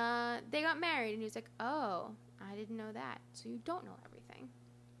and they got married, and he was like, oh, I didn't know that, so you don't know everything.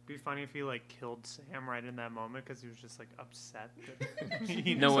 It'd be funny if he like killed Sam right in that moment because he was just like upset that he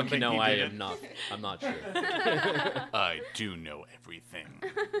knew No one can something know he I didn't. am not. I'm not sure. I do know everything.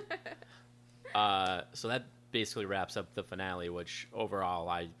 So that basically wraps up the finale, which overall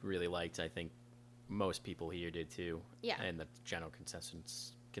I really liked. I think most people here did too. Yeah. And the general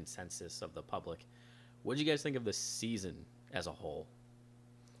consensus of the public. What did you guys think of the season as a whole?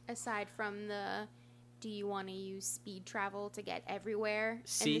 Aside from the, do you want to use speed travel to get everywhere in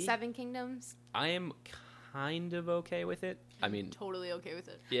See? the Seven Kingdoms? I am kind of okay with it. I mean, Totally okay with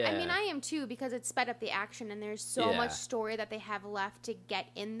it. yeah. I mean, I am too, because it sped up the action and there's so Yeah. much story that they have left to get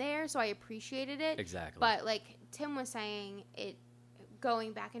in there, so I appreciated it. Exactly. But like Tim was saying,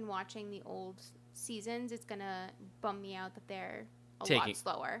 going back and watching the old seasons, it's gonna bum me out that they're a lot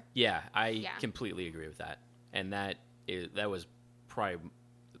slower. Yeah, I Yeah. completely agree with that. And that was probably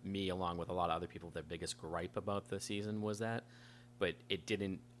me, along with a lot of other people, their biggest gripe about the season was that. But it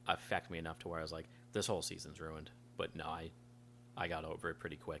didn't affect me enough to where I was like, this whole season's ruined. But no, I got over it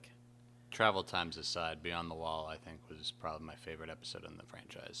pretty quick. Travel times aside, Beyond the Wall, I think, was probably my favorite episode in the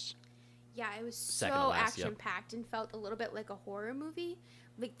franchise. Yeah, it was Second to so last, yep. action packed and felt a little bit like a horror movie.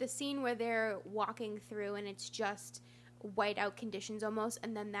 Like the scene where they're walking through and it's just whiteout conditions almost,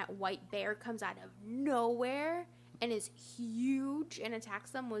 and then that white bear comes out of nowhere and is huge and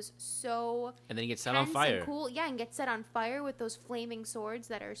attacks them was so And then he gets set on tense fire. and cool. Yeah, and gets set on fire with those flaming swords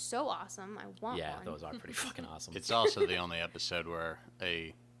that are so awesome. I want Yeah, one. those are pretty fucking awesome. It's also the only episode where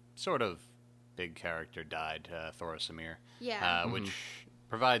a sort of big character died, Thoros Samir, Yeah. which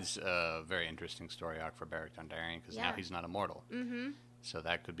provides a very interesting story arc for Beric Dondarrion, because now Yeah. he's not immortal. Mm-hmm. So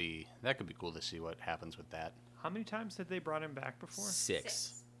that could be cool to see what happens with that. How many times had they brought him back before?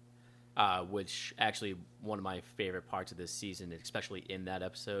 6. Which actually one of my favorite parts of this season, especially in that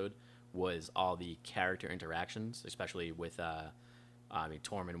episode, was all the character interactions, especially with I mean,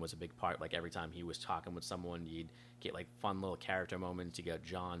 Tormund was a big part. Like every time he was talking with someone, you'd get like fun little character moments. You got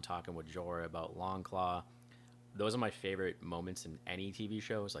Jon talking with Jorah about Longclaw. Those are my favorite moments in any TV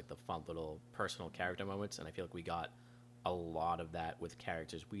show, is like the fun little personal character moments, and I feel like we got a lot of that with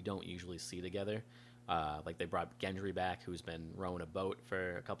characters we don't usually see together. Like they brought Gendry back, who's been rowing a boat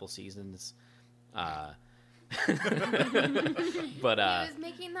for a couple seasons. But he was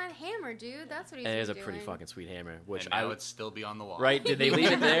making that hammer, dude. That's what he's it is a doing. pretty fucking sweet hammer. Which And now it's still Beyond the Wall. right? Did they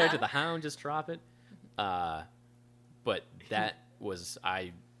leave it there? Did the Hound just drop it? But that was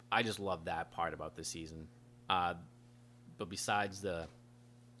I just love that part about this season. But besides the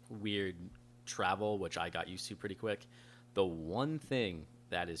weird travel, which I got used to pretty quick, the one thing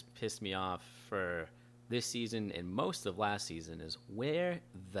that has pissed me off for this season and most of last season is, where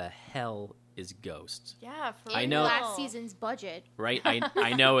the hell is Ghost? Yeah, for I In know- last season's budget. Right?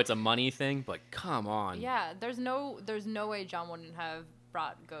 I know it's a money thing, but come on. Yeah, there's no way John wouldn't have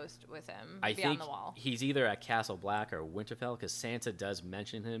brought Ghost with him I beyond think the wall. he's either at Castle Black or Winterfell, because Sansa does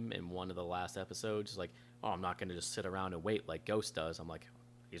mention him in one of the last episodes. Like, oh, I'm not going to just sit around and wait like Ghost does. I'm like,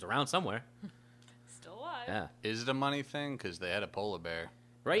 he's around somewhere. Still alive. Yeah. Is it a money thing? Because they had a polar bear.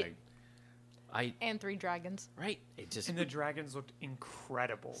 Right? And 3 dragons. Right. It just... And the dragons looked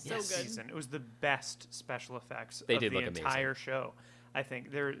incredible So this good. season. It was the best special effects They of did the look amazing. entire show. I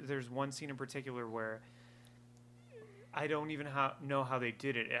think there's one scene in particular where I don't even know how they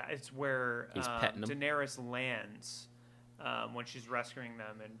did it. It's where He's petting 'em. Daenerys lands when she's rescuing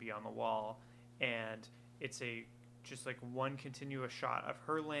them and Beyond the Wall, and it's just like one continuous shot of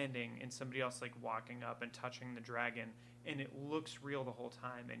her landing and somebody else like walking up and touching the dragon, and it looks real the whole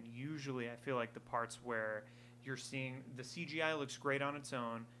time. And usually I feel like the parts where you're seeing the CGI looks great on its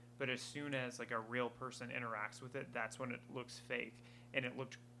own, but as soon as like a real person interacts with it, that's when it looks fake. And it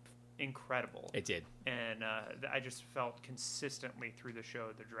looked incredible. It did. And I just felt consistently through the show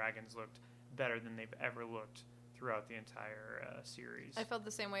the dragons looked better than they've ever looked throughout the entire series. I felt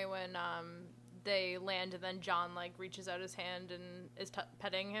the same way when they land and then John like reaches out his hand and is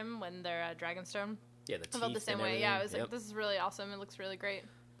petting him when they're at Dragonstone. Yeah, the I felt the teeth same and way. Yeah, I was everything. like, this is really awesome. It looks really great.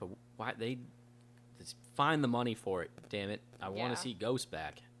 But why they just find the money for it? Damn it! I want Yeah. to see Ghost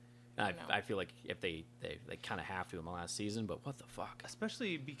back. I And know. I feel like if they kind of have to in the last season, but what the fuck?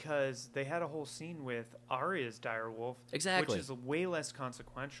 Especially because they had a whole scene with Arya's direwolf, Exactly. which is way less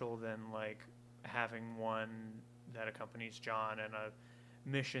consequential than like having one that accompanies John and a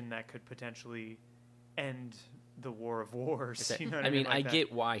mission that could potentially end the War of Wars. You know what I mean, Like I that.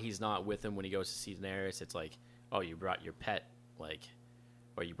 get why he's not with him when he goes to see Daenerys. It's like, oh, you brought your pet, like,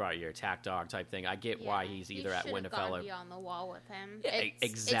 or you brought your attack dog type thing. I get why he's He either at should've Winterfell gone or beyond the wall with him. Yeah, It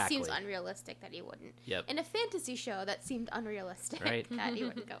seems exactly. unrealistic that he wouldn't. Yep. In a fantasy show, that seemed unrealistic Right. that he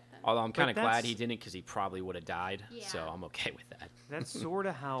wouldn't go with him. Although I'm kind of But glad that's- he didn't, because he probably would have died. So Yeah. I'm okay with that. That's sort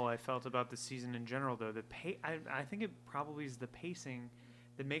of how I felt about the season in general, though. I think it probably is the pacing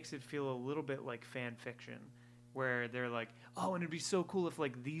that makes it feel a little bit like fan fiction, where they're like, oh, and it'd be so cool if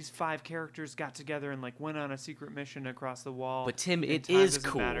like these 5 characters got together and like went on a secret mission across the wall. But Tim, and it time is doesn't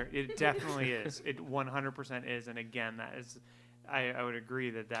cool. matter. It definitely is. It 100% is. And again, that is, I would agree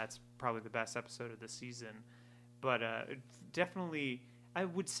that that's probably the best episode of the season. But definitely, I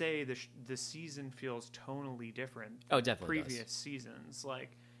would say the season feels tonally different. Oh, than definitely previous does. seasons.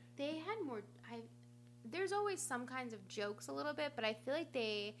 Like, They had more. There's always some kinds of jokes a little bit, but I feel like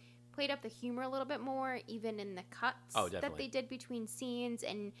they played up the humor a little bit more, even in the cuts Oh, that definitely. they did between scenes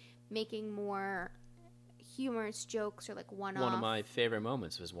and making more humorous jokes or like one-off. One of my favorite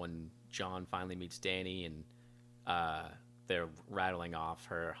moments was when John finally meets Dany and they're rattling off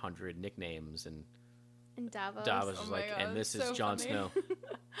her 100 nicknames, and and Davos. Davos Oh is my like, God, and this it's is so Jon funny. Snow.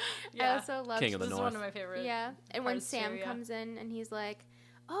 I also love. King of the This is North. one of my favorite. Yeah, and when parts Sam too, yeah. comes in and he's like,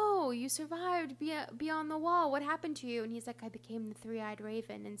 "Oh, you survived beyond the wall. What happened to you?" And he's like, "I became the three-eyed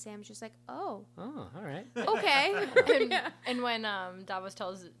raven." And Sam's just like, "Oh, Oh, all right. okay." And, and when Davos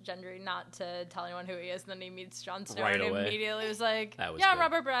tells Gendry not to tell anyone who he is, and then he meets Jon Snow Right and away. immediately was like, That was yeah, good.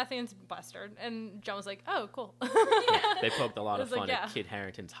 Robert Baratheon's bastard. And Jon was like, oh, cool. They poked a lot I of was like, fun yeah. at Kit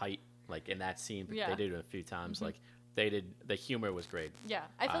Harington's height, like in that scene. But Yeah. They did it a few times. Like they did. The humor was great. Yeah,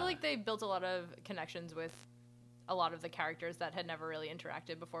 I feel Uh, like they built a lot of connections with a lot of the characters that had never really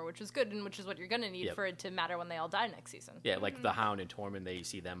interacted before, which was good, and which is what you're going to need Yep. for it to matter when they all die next season. Yeah, like the Hound and Tormund. They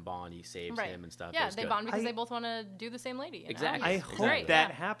see them bond. He saves Right. him and stuff. It Yeah, was they good. bond because I- they both want to do the same lady. You know? Exactly. I Yes, hope exactly. that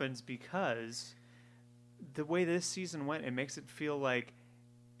Yeah. happens because the way this season went, it makes it feel like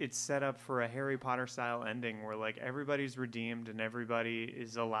it's set up for a Harry Potter style ending where like everybody's redeemed and everybody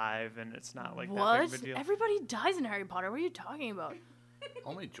is alive and it's not like that What? big of a deal. Everybody dies in Harry Potter. What are you talking about?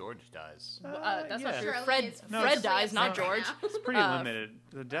 Only George dies. That's not yeah. true. Shirley Fred, is No, Fred it's- dies, not right George. now. It's pretty Uh, limited.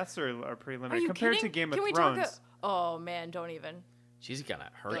 The deaths are pretty Are limited you compared kidding? to Game Can of we Thrones. Oh man, don't even. She's gonna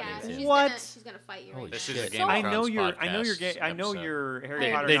hurt Yeah, me. she's What? gonna fight you Holy right This now. is a shit. Game of I Thrones know your podcast I know episode. your Harry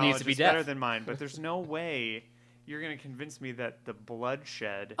There- Potter there needs knowledge to be is better death. than mine, but there's no way you're going to convince me that the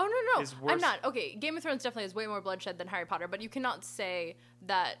bloodshed Oh no, is no, worse. I'm not. Okay, Game of Thrones definitely has way more bloodshed than Harry Potter, but you cannot say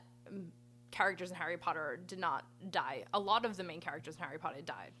that characters in Harry Potter did not die. A lot of the main characters in Harry Potter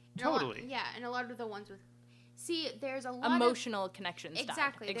died. And a lot- Totally. yeah, and a lot of the ones with. See, there's a lot Emotional connections of died.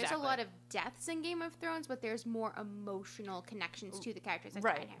 exactly. There's a lot of deaths in Game of Thrones, but there's more emotional connections to the characters that die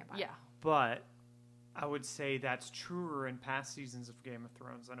right. in Harry Potter. Yeah. But I would say that's truer in past seasons of Game of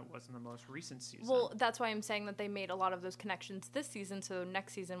Thrones than it was in the most recent season. Well, that's why I'm saying that they made a lot of those connections this season. So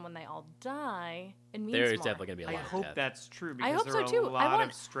next season, when they all die, it means There is more. definitely gonna be a I lot hope of death. that's true because I hope there so are too. a lot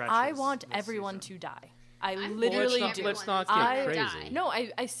of stretches. I want this everyone season. to die. I I'm literally hoping do. let's not get everyone's I- gonna crazy. die. No,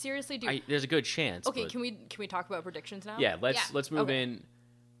 I seriously do. There's a good chance. Okay, but- can we talk about predictions now? Yeah, Yeah. let's move Okay. in,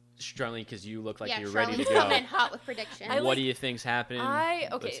 Strelling, because you look like yeah, you're ready to Charlene's go. coming in hot with predictions. I what like- do you think's happening?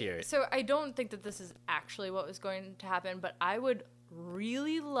 Let's hear it. So I don't think that this is actually what was going to happen, but I would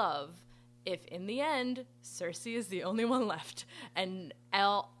really love if in the end Cersei is the only one left and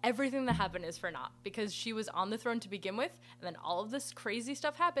everything that happened is for naught because she was on the throne to begin with and then all of this crazy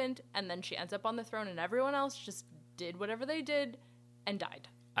stuff happened and then she ends up on the throne and everyone else just did whatever they did and died.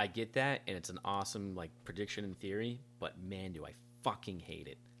 I get that, and it's an awesome like prediction in theory, but man, do I fucking hate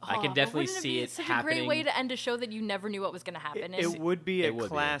it. I Oh, can but definitely wouldn't see be it such happening. a great way to end a show that you never knew what was going to happen. It would be It a would be.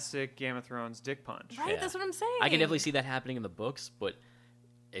 classic Game of Thrones dick punch. right? Yeah. That's what I'm saying. I can definitely see that happening in the books, but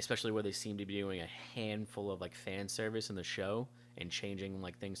especially where they seem to be doing a handful of like fan service in the show and changing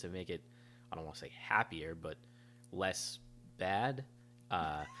like things to make it, I don't want to say happier, but less bad.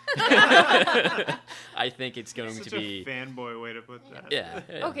 I think it's going Such to be a fanboy way to put that. yeah.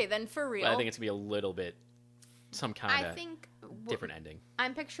 Okay, then for real. But I think it's gonna be a little bit some kind I of think different ending.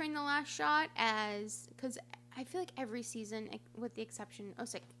 I'm picturing the last shot as because I feel like every season, with the exception,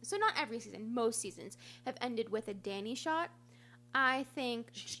 so not every season, most seasons have ended with a Dany shot. I think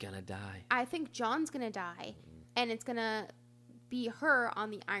She's gonna die. I think John's gonna die, and it's gonna be her on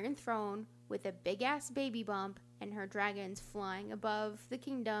the Iron Throne with a big ass baby bump and her dragons flying above the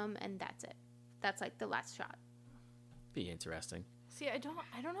kingdom, and that's it. That's like the last shot. Be interesting. See, I don't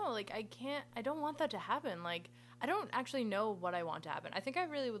know. Like, I don't want that to happen. Like, I don't actually know what I want to happen. I think I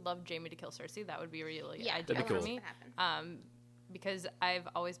really would love Jaime to kill Cersei. That would be really Yeah, ideal That'd be for cool. me. That happen. Because I've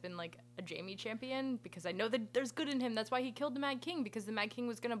always been like a Jaime champion because I know that there's good in him. That's why he killed the Mad King because the Mad King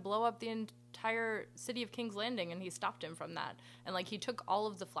was going to blow up the entire city of King's Landing and he stopped him from that. And like he took all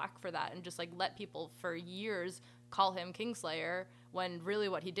of the flack for that and just like let people for years call him Kingslayer when really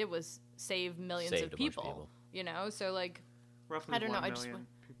what he did was save millions Saved of a bunch of people. people. You know, so like Roughly I don't know, 1 I just million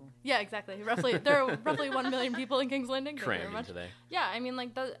people. yeah, exactly. Roughly, there are roughly 1 million people in King's Landing. Thank you very Crammed much. into there. Yeah, I mean, like,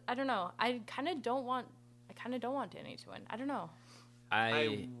 I don't know. I kind of don't want Dany to win. I don't know. I I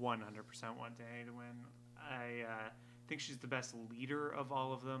 100% want Dany to win. I think she's the best leader of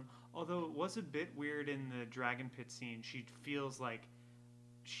all of them. Although it was a bit weird in the Dragon Pit scene. She feels like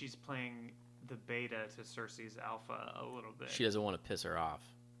she's playing the beta to Cersei's alpha a little bit. She doesn't want to piss her off.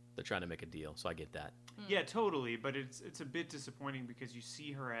 They're trying to make a deal, so I get that. Yeah, totally. But it's a bit disappointing because you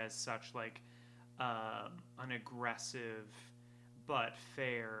see her as such like an aggressive but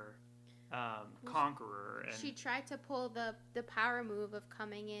fair conqueror. And She tried to pull the power move of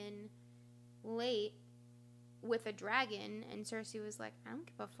coming in late with a dragon, and Cersei was like, I don't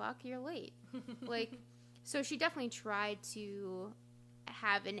give a fuck, you're late. Like, so she definitely tried to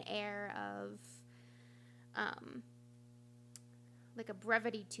have an air of like a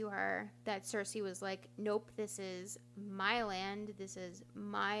brevity to her that Cersei was like, nope, this is my land, this is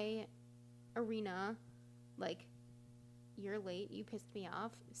my arena, like, you're late, you pissed me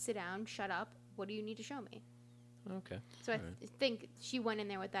off, sit down, shut up, what do you need to show me? Okay. So I All right. think she went in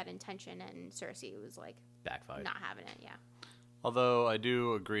there with that intention, and Cersei was like Backfired. not having it. Yeah. Although I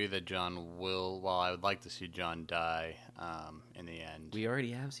do agree that John will, while I would like to see John die in the end. We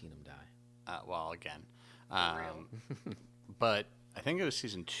already have seen him die. Well, again. real. But I think it was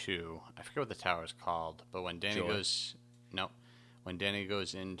season 2. I forget what the tower is called. But when Dany Joy. goes... No. When Dany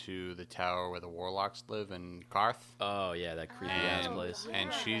goes into the tower where the warlocks live in Karth. Oh yeah, that creepy ass And, place. yeah.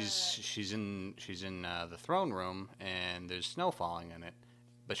 and she's in the throne room, and there's snow falling in it.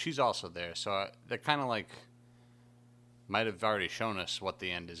 But she's also there. So they're kind of like... Might have already shown us what the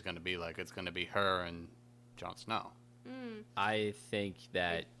end is going to be like. It's going to be her and Jon Snow. I think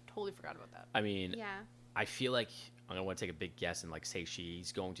that. Totally forgot about that. I mean, Yeah. I feel like I'm gonna want to take a big guess and like say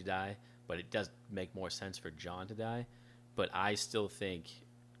she's going to die, but it does make more sense for John to die. But I still think,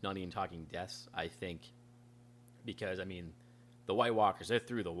 not even talking deaths, I think because I mean, the White Walkers, they're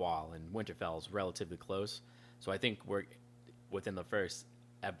through the wall, and Winterfell's relatively close. So I think we're within the first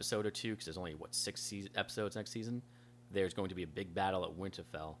episode or two, because there's only what 6 episodes next season. There's going to be a big battle at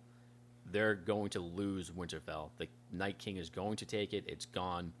Winterfell. They're going to lose Winterfell. The Night King is going to take it. It's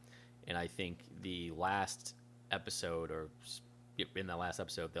gone. And I think the last episode, or in the last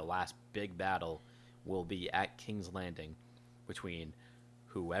episode, the last big battle will be at King's Landing between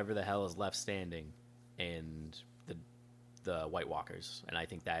whoever the hell is left standing and the White Walkers. And I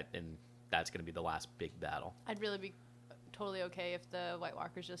think that's going to be the last big battle. I'd really be totally okay if the White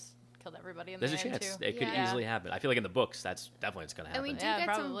Walkers just killed everybody in There's a the end chance too. it could Yeah. easily happen. I feel like in the books, that's definitely what's going to And happen. we do Yeah, get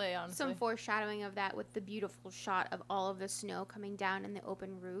probably, some honestly. foreshadowing of that with the beautiful shot of all of the snow coming down in the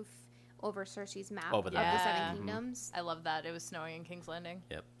open roof over Cersei's map Over of the the Yeah. Seven Mhm. Kingdoms. I love that it was snowing in King's Landing.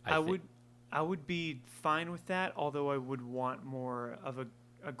 Yep. I would be fine with that, although I would want more of a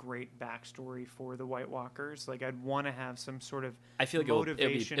great backstory for the White Walkers. Like, I'd want to have some sort of I feel like it'll be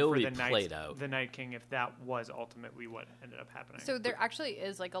motivation it'll for be the played out. the Night King if that was ultimately what ended up happening. So there actually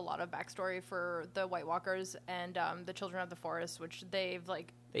is like a lot of backstory for the White Walkers and the Children of the Forest, which they've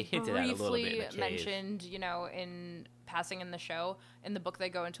like They hinted at a little bit in briefly the cave. mentioned, you know, in passing in the show. In the book, they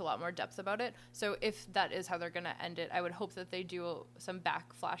go into a lot more depth about it. So if that is how they're going to end it, I would hope that they do some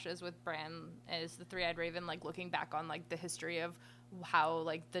back flashes with Bran as the Three-Eyed Raven, like looking back on like the history of how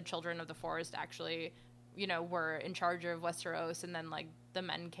like the Children of the Forest actually, you know, were in charge of Westeros, and then like the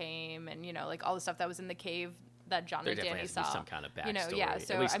men came, and you know, like all the stuff that was in the cave that John There and definitely Dany has to be saw. some kind of You know, backstory, yeah. at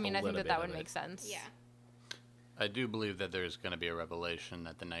So least I mean, a I think little that bit would of make it. sense. Yeah. I do believe that there's going to be a revelation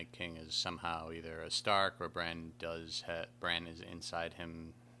that the Night King is somehow either a Stark or Bran is inside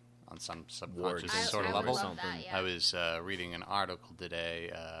him on some subconscious Wargs sort of I would level. love that, yeah. I was reading an article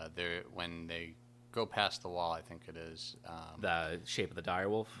today. When they go past the wall, I think it is The shape of the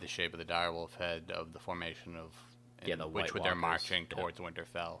direwolf. the shape of the direwolf head of the formation of Yeah, the which White they're Walkers. marching Yeah. towards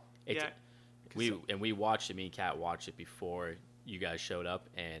Winterfell. It's, Yeah. we watched it. Me and Kat watched it before you guys showed up,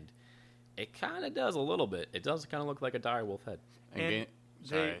 and it kind of does a little bit. It does kind of look like a direwolf head. And And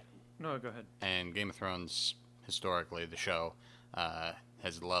sorry. No, go ahead. And Game of Thrones, historically, the show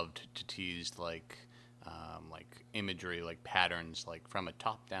has loved to tease like imagery, like patterns, like from a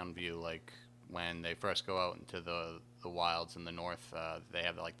top-down view. Like when they first go out into the wilds in the north, they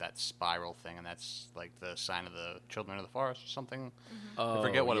have like that spiral thing, and that's like the sign of the Children of the Forest or something. I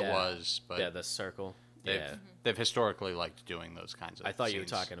forget what it was, but yeah, the circle. they've historically liked doing those kinds of. I thought you were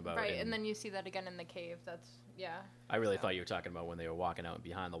scenes. talking about. Right, in- and then you see that again in the cave. That's I really thought you were talking about when they were walking out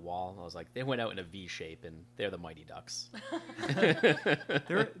behind the wall. I was like, they went out in a V shape, and they're the Mighty Ducks.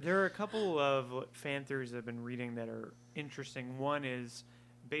 There are a couple of fan theories I've been reading that are interesting. One is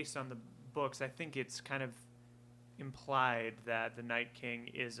based on the books. I think it's kind of implied that the Night King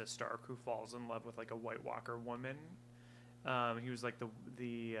is a Stark who falls in love with like a White Walker woman. He was like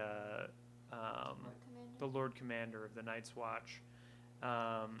the Lord Commander of the Night's Watch.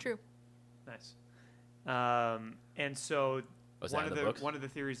 true. Nice. And so Was that in the books? one of the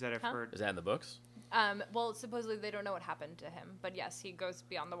theories that I've Huh? heard. Is that in the books? Well, supposedly they don't know what happened to him, but yes, he goes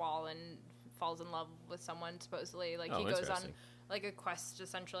beyond the wall and falls in love with someone. Supposedly, like Oh, he goes on interesting. like a quest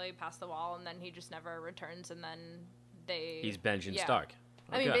essentially past the wall, and then he just never returns. And then He's Benjen yeah. Stark.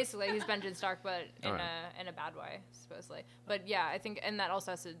 I mean, Okay. basically, he's Benjen Stark, but in All right. in a bad way, supposedly. But yeah, I think, and that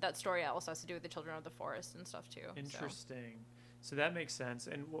also that story also has to do with the Children of the Forest and stuff too. so. Interesting. So that makes sense.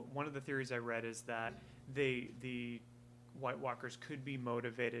 And one of the theories I read is that the White Walkers could be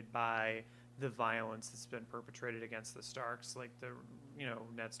motivated by the violence that's been perpetrated against the Starks, like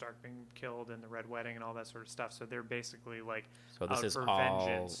Ned Stark being killed and the Red Wedding and all that sort of stuff. So they're basically like So this out is for all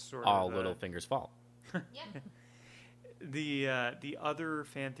vengeance, sort all of the- Littlefinger's fault. Yeah. The other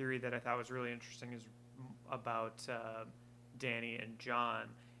fan theory that I thought was really interesting is about Dany and Jon,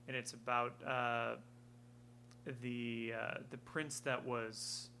 and it's about the prince that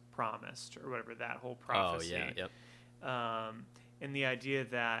was promised, or whatever, that whole prophecy. Oh yeah, yep. And the idea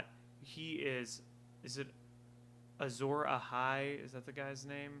that he is it Azor Ahai? Is that the guy's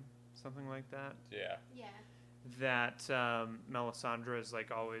name? Something like that. Yeah. Yeah. That Melisandre is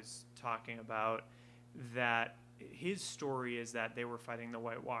like always talking about. That his story is that they were fighting the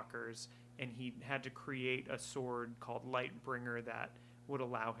White Walkers, and he had to create a sword called Lightbringer that would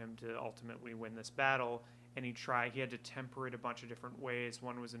allow him to ultimately win this battle. And he had to temper it a bunch of different ways.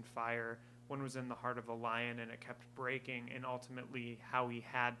 One was in fire, one was in the heart of a lion, and it kept breaking. And ultimately, how he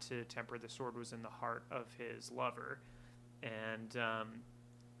had to temper the sword was in the heart of his lover. And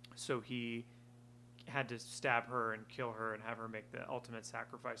so he had to stab her and kill her and have her make the ultimate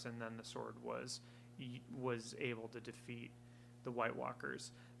sacrifice. And then the sword was able to defeat the White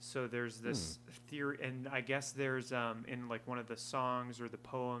Walkers. So there's this theory, and I guess there's in like one of the songs or the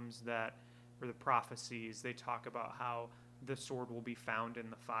poems or the prophecies, they talk about how the sword will be found in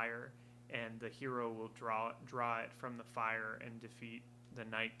the fire, and the hero will draw it from the fire and defeat the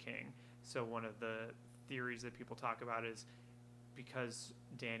Night King. So one of the theories that people talk about is because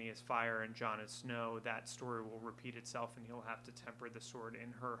Dany is fire and Jon is snow, that story will repeat itself, and he'll have to temper the sword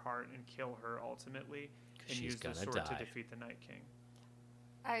in her heart and kill her ultimately, and She's use the gonna sword die. to defeat the Night King.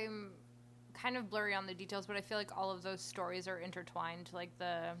 I'm kind of blurry on the details, but I feel like all of those stories are intertwined. Like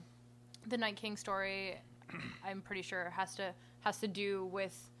the Night King story, I'm pretty sure has to do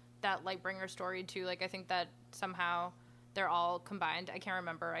with that Lightbringer story too. Like I think that somehow they're all combined. I can't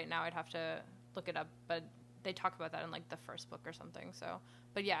remember right now. I'd have to look it up, but they talk about that in like the first book or something. So,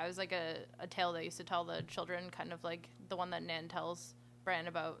 but yeah, it was like a tale they used to tell the children, kind of like the one that Nan tells Bran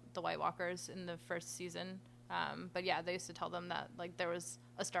about the White Walkers in the first season. But yeah, they used to tell them that like there was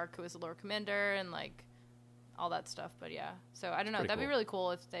a Stark who was the Lord Commander and like all that stuff. But yeah, so I don't know. Pretty That'd be cool. really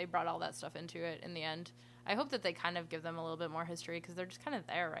cool if they brought all that stuff into it in the end. I hope that they kind of give them a little bit more history because they're just kind of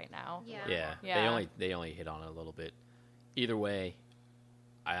there right now. Yeah. Yeah. Yeah. They only hit on it a little bit. Either way,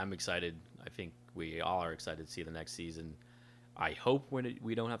 I'm excited. I think we all are excited to see the next season. I hope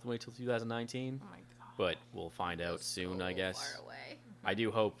we don't have to wait till 2019, Oh my god. but we'll find out soon, I guess. Far away. I do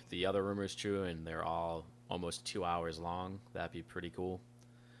hope the other rumor is true and they're all almost 2 hours long. That'd be pretty cool.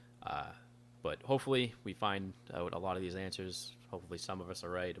 But hopefully we find out a lot of these answers. Hopefully some of us are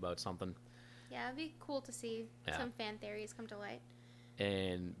right about something. Yeah, it'd be cool to see Yeah. some fan theories come to light.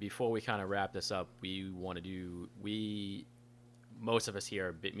 And before we kind of wrap this up, most of us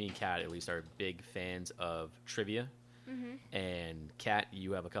here, me and Kat at least, are big fans of trivia. Mm-hmm. And Kat,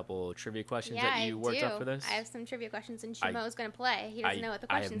 you have a couple trivia questions Yeah, that you I worked do. up for this. I have some trivia questions, and I- Shimo's going to play. He doesn't know what the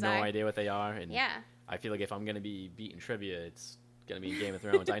questions I have no are. idea what they are, and Yeah. I feel like if I'm going to be beating trivia, it's going to be Game of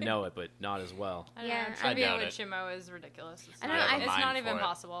Thrones. I know it, but not as well. I don't Yeah. know. I Trivia doubt with it. Shimo is ridiculous. It's I not, don't know, it's I- not mind even for it.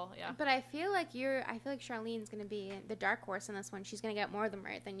 possible. Yeah. But I feel like Charlene's going to be the dark horse in this one. She's going to get more of them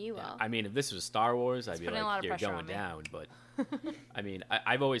right than you will. I mean, if this was Star Wars, I'd be putting a lot like, of you're pressure going on me. down. But I mean,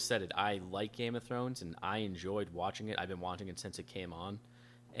 I've always said it. I like Game of Thrones, and I enjoyed watching it. I've been watching it since it came on,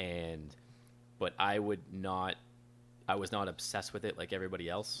 but I was not obsessed with it like everybody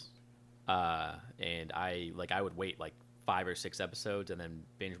else. And I would wait like 5 or 6 episodes and then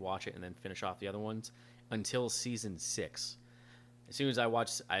binge watch it and then finish off the other ones until season 6. As soon as I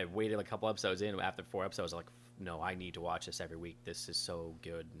waited a couple episodes in. After 4 episodes, I was like, no, I need to watch this every week. This is so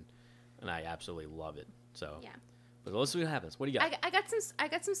good, and I absolutely love it. So Yeah. but let's see what happens. What do you got? I got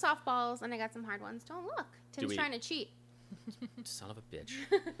some softballs and I got some hard ones. Don't look. Tim's we- trying to cheat. Son of a bitch.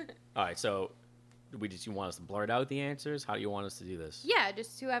 All right, so you want us to blurt out the answers? How do you want us to do this? Yeah,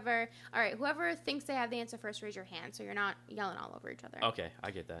 just whoever. All right, whoever thinks they have the answer first, raise your hand, so you're not yelling all over each other. Okay, I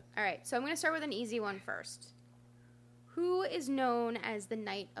get that. All right, so I'm going to start with an easy one first. Who is known as the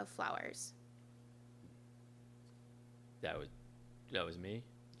Knight of Flowers? That was me.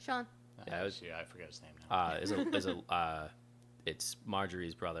 Sean. Yeah, it was- I forget his name now. It's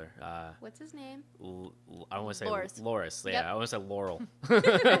Marjorie's brother. What's his name? I don't want to say Loris. Loris. Yeah, Yep. I want to say Laurel.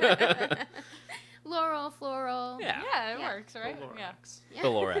 Laurel, Floral. Yeah. Yeah, it Yeah. works, right? Yeah. Lorax. Yeah. The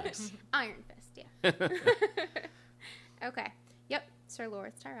Lorax. Iron Fist, yeah. Okay. Yep. Sir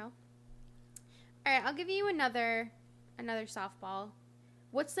Loris Tyrell. All right, I'll give you another softball.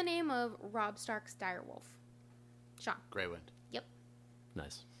 What's the name of Robb Stark's direwolf? Sean. Greywind.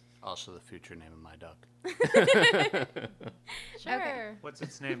 Nice. Also the future name of my duck. Sure. Okay. What's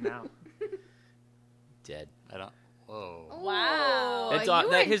its name now? Dead. I don't. Whoa. Wow. Ooh, you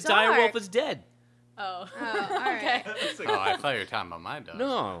went His dark. direwolf is dead. Oh. Oh, all right. That's Oh, I thought you were talking about my duck.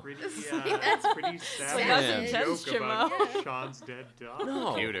 No. pretty, That's pretty sad like that's intense, joke about Jimmo. Sean's dead dog.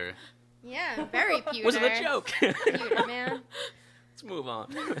 No. Pewter. Yeah, very pewter. Was it a joke? Pewter, man. Let's move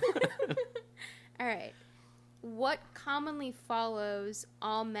on. All right. What commonly follows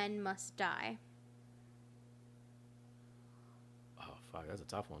all men must die? Oh, fuck. That's a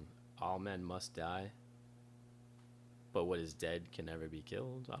tough one. All men must die. But what is dead can never be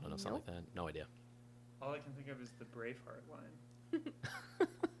killed? I don't know, something like that. No idea. All I can think of is the Braveheart line.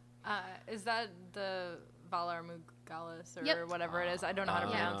 Is that the Valar Morghulis or Yep. whatever it is? I don't know how to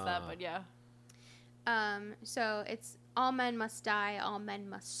Yeah. pronounce that, but yeah. So it's all men must die, all men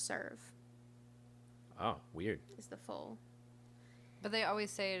must serve Oh, weird. is the full. But they always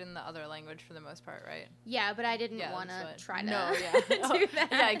say it in the other language for the most part, right? Yeah, but I didn't Yeah, want to that's what- try to No, yeah. do that.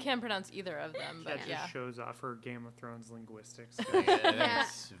 Yeah, I can't pronounce either of them, That but just yeah. shows off her Game of Thrones linguistics. I think Yeah.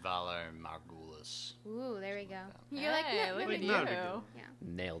 it's Valar Morghulis. Ooh, there we go. Yeah. You're like, Hey, no, look no, at no, Not a big you. deal. Yeah.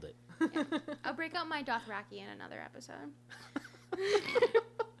 Nailed it. I'll break out my Dothraki in another episode.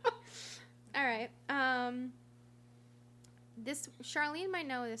 All right. This Charlene might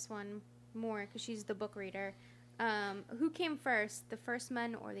know this one more because she's the book reader. Who came first, the first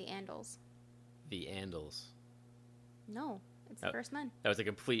men or the Andals? The Andals. No, it's the Oh. first men. That was a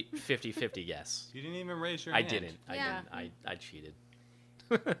complete 50-50 guess. You didn't even raise your I hand. didn't. I Yeah. didn't. I cheated.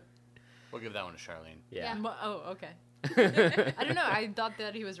 We'll give that one to Charlene. Yeah. Oh, okay. I don't know. I thought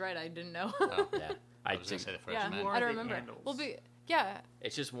that he was right. I didn't know. Oh, Yeah. I I was going think to say the first Yeah. man. Who are I don't the remember. Andals? Well, yeah.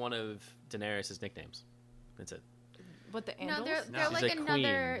 it's just one of Daenerys' nicknames. That's it. What the Andals? No, they're No. like She's a another. queen,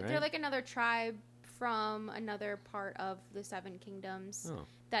 They're right? like another tribe from another part of the Seven Kingdoms Oh.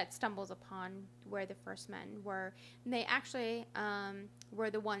 that stumbles upon where the first men were. And they actually were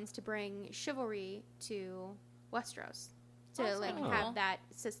the ones to bring chivalry to Westeros to Awesome. like Oh. have that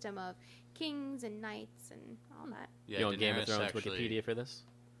system of kings and knights and all that. Yeah, you go on Game of Daenerys Thrones actually- Wikipedia for this?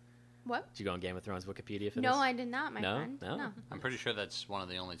 What? Did you go on Game of Thrones Wikipedia for No, this? I did not, my No? friend. No? I'm pretty sure that's one of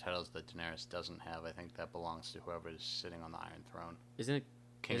the only titles that Daenerys doesn't have. I think that belongs to whoever's sitting on the Iron Throne. Isn't it?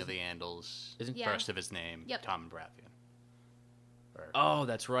 King Is- of the Andals, Isn't Yeah. first of his name, Yep. Tom Baratheon. Or, Oh,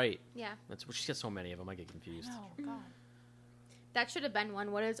 that's right. Yeah, That's she's got so many of them. I get confused. Oh, God. that should have been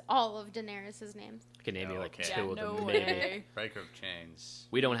one. What is all of Daenerys' names? I can name you like Okay. two Yeah, of no them. way. Maybe. Breaker of Chains.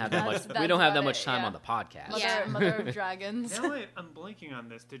 We don't have that That's- much. We that's don't have that about much it, time yeah. on the podcast. Mother, Yeah. Mother of Dragons. Now I'm blanking on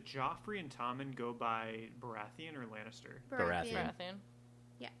this. Did Joffrey and Tommen go by Baratheon or Lannister? Baratheon. Baratheon.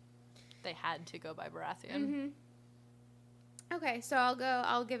 Yeah. They had to go by Baratheon. Mm-hmm. Okay, so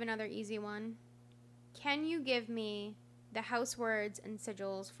I'll give another easy one. Can you give me the house words and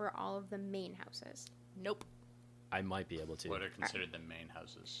sigils for all of the main houses? Nope. I might be able to. What are considered the main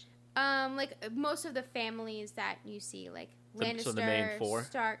houses? Like most of the families that you see, like Lannister, So the main four?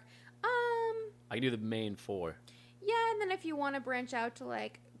 Stark. I can do the main four. Yeah, and then if you want to branch out to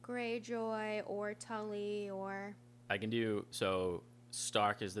like Greyjoy or Tully or I can do so.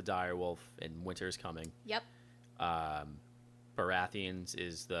 Stark is the direwolf, and Winter is coming. yep, Baratheon's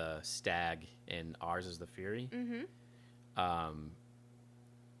is the stag, and ours is the Fury. mm-hmm.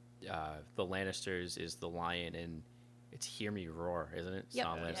 The Lannisters is the lion, and it's Hear Me Roar, isn't it? Yep.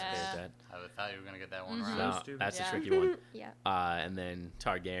 Some Lannister Yeah. is that. I thought you were going to get that one Mhm. right. No, Those two. that's Yeah. a tricky one. Yeah. And then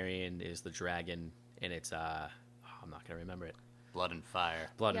Targaryen is the dragon, and it's I'm not gonna remember it. Blood and Fire.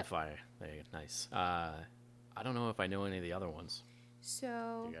 Blood Yep. and Fire. There you go. Nice. I don't know if I know any of the other ones.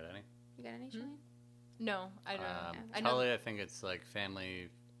 So You got any? you got any? Shalane? No, I don't. I know. Tully, I think it's like Family,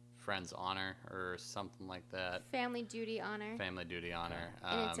 Friends, Honor, or something like that. Family duty honor, Family Duty Honor.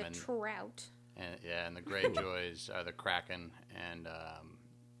 and it's a trout. and the Greyjoys are the Kraken, and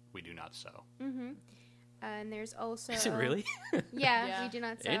We Do Not Sow. Mm-hmm. And there's also Is it really? Yeah, Yeah. we do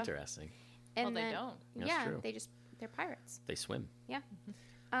not so. Interesting. And Well, they then, don't. That's yeah, true. they're pirates. They swim.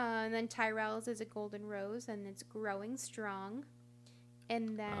 And then Tyrell's is a golden rose, and it's growing strong.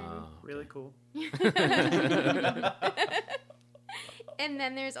 And then Oh, Really okay. cool. And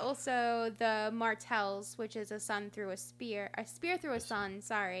then there's also the Martells, which is a spear through a sun,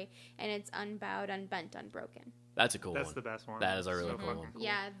 sorry, and it's unbowed, unbent, unbroken. That's a cool That's one. the best one. That is a really So cool fucking one. cool.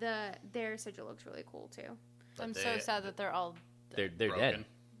 Yeah, their sigil looks really cool too. But I'm they- so sad that they're all. They're broken. dead.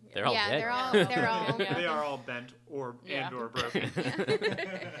 They're all yeah, dead. they're all. Yeah. They are all bent Yeah. and or broken.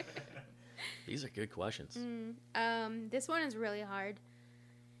 These are good questions. This one is really hard.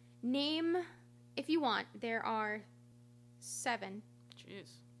 Name, if you want, there are 7. Jeez.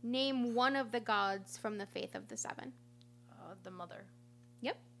 Name one of the gods from the Faith of the Seven. The mother.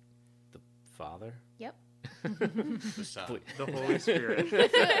 Yep. The father. Yep. The sun. The Holy Spirit.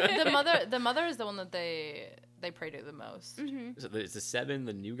 The mother is the one that they pray to the most. Mm-hmm. Is the 7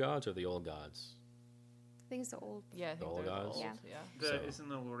 the new gods or the old gods? I think it's the old. Yeah, I The think old they're gods? old. Yeah. So- Isn't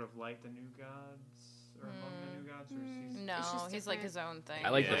the Lord of Light the new gods? Or among the new gods? Or is he... No, It's just he's like different. his own thing. I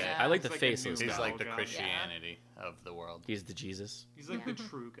like Yeah. I like He's the like a new faceless He's god. like the God. Christianity of the world. He's the Jesus. He's like Yeah. the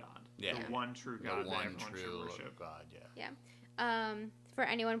true God. Yeah. The one true The God that one everyone should true worship. God, yeah. For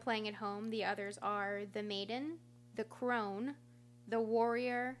anyone playing at home, the others are the Maiden, the Crone, the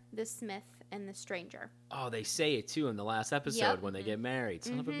Warrior, the Smith, and the Stranger. Oh, they say it too in the last episode Yep. when they get married.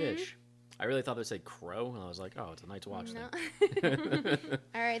 Son of a bitch. I really thought they said crow, and I was like, oh, it's a Night's Watch No. thing.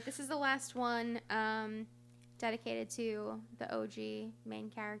 All right, this is the last one dedicated to the OG main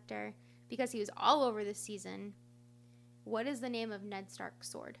character because he was all over this season. What is the name of Ned Stark's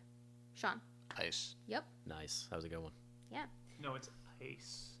sword? Sean. Ice. Yep. Nice. That was a good one. Yeah. No, it's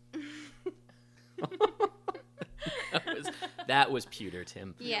Ace. That was pewter,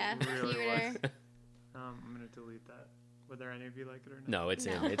 Tim. Yeah. It really Peter. I'm going to delete that. Whether any of you like it or not. No, it's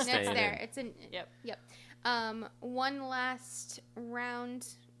No, in. It's that's staying there. in. It's in. Yep. One last round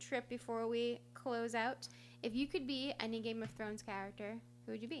trip before we close out. If you could be any Game of Thrones character,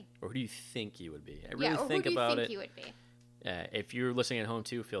 who would you be? Or who do you think you would be? Yeah, or think who do you about think it. you would be? If you're listening at home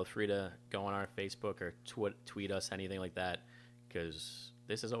too, feel free to go on our Facebook or tweet us anything like that, because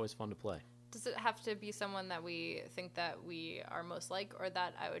this is always fun to play. Does it have to be someone that we think that we are most like, or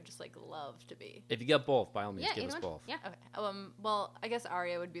that I would just like love to be? If you get both, by all means, Yeah, give us anyone? both. Yeah. Okay. Well, I guess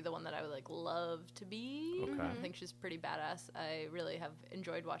Arya would be the one that I would like love to be. Okay. I think she's pretty badass. I really have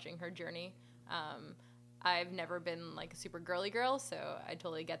enjoyed watching her journey. I've never been like a super girly girl, so I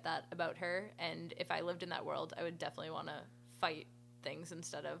totally get that about her. And if I lived in that world, I would definitely want to fight things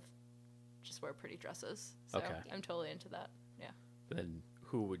instead of just wear pretty dresses. So Okay. I'm totally into that. Yeah. Then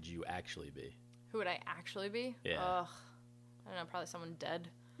who would you actually be? Who would I actually be? Yeah. Ugh. I don't know, probably someone dead.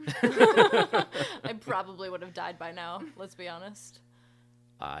 I probably would have died by now, let's be honest.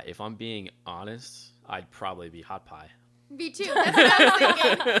 If I'm being honest, I'd probably be Hot Pie. Me too. That's what I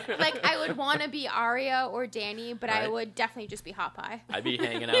was thinking. Like, I would want to be Arya or Dany, but I Right. would definitely just be Hot Pie. I'd be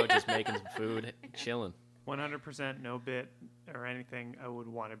hanging out, just making some food, chilling. 100% no bit or anything. I would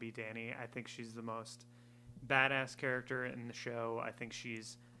want to be Dany. I think she's the most badass character in the show. I think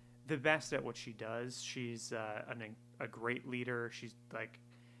she's the best at what she does. She's a great leader. She's like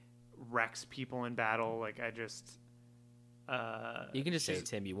wrecks people in battle. Like I just. You can just say, she's-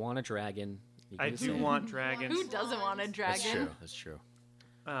 Tim, you want a dragon. You can I just do say it. want dragons. Who doesn't want a dragon? That's true.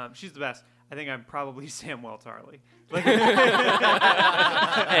 That's true. She's the best. I think I'm probably Samwell Tarly. Like,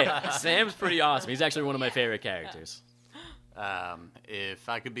 Hey, Sam's pretty awesome. He's actually one of my favorite characters. If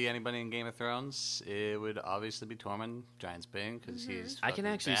I could be anybody in Game of Thrones, it would obviously be Tormund Giantsbane because he's I can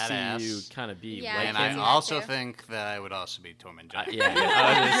fucking actually badass. see you kind of be Yeah, like And I I can him. see that also too. think that I would also be Tormund Giantsbane. Yeah,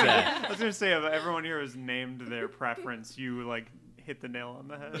 I was gonna say. I was gonna say, if everyone here has named their preference, you like hit the nail on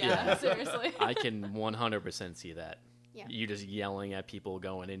the head. Yeah, seriously. I can 100% see that. Yeah. You just yelling at people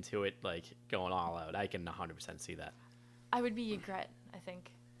going into it, like going all out. I can 100% see that. I would be Ygritte, I think.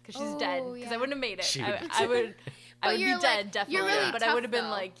 Because she's Oh, dead. Because yeah. I wouldn't have made it. She I, would be I would, I But would be you're, dead, like, definitely. you're really but I tough, would have been though.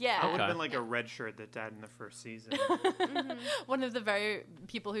 like, I yeah. would have Okay. been like a red shirt that died in the first season. One of the very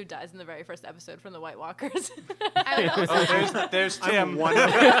people who dies in the very first episode from the White Walkers. I would also, There's Tim. I'm one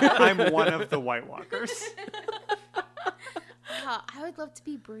of the White Walkers. I would love to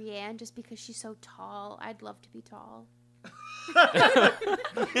be Brienne just because she's so tall. I'd love to be tall. What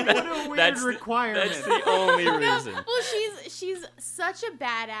a weird That's requirement. That's the only reason. Well, she's such a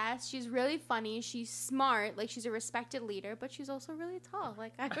badass. She's really funny. She's smart. Like, she's a respected leader, but she's also really tall.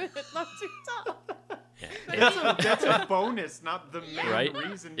 Like, I would love to be tall. That's a bonus, not the main Right?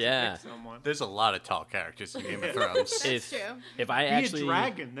 reason to Yeah. pick someone. There's a lot of tall characters in Game of Thrones. If true. if I Be actually a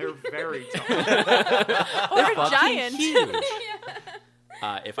dragon. They're very tall. or a fucking giant. huge.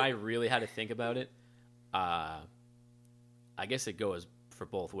 If I really had to think about it, I guess it goes for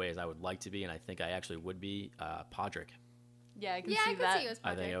both ways. I would like to be, and I think I actually would be Podrick. Yeah, I can Yeah, see I that. can see it was I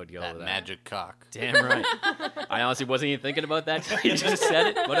think Pudge. I would go That with that. magic cock. Damn right. I honestly wasn't even thinking about that till you just said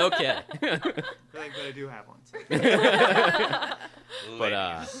it, but okay. But I do have one. So. But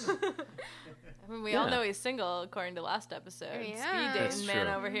I mean, we all Yeah. know he's single, according to last episode. Yeah. Speed That's dating man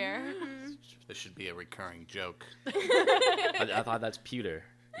true. over here. This should be a recurring joke. I thought that's pewter.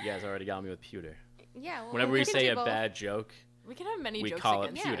 You guys already got me with pewter. Yeah. Well, Whenever we we can say do a both. bad joke, We can have many we jokes call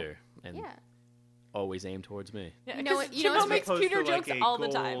it against Yeah. pewter, and Yeah. always aim towards me. Yeah, You know 'cause what- you know Jimbo what's As makes opposed pewter to like jokes a all the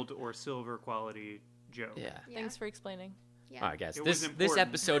time. gold or silver quality joke. Yeah. Yeah. Thanks for explaining. Yeah. All right, guys. It was This important.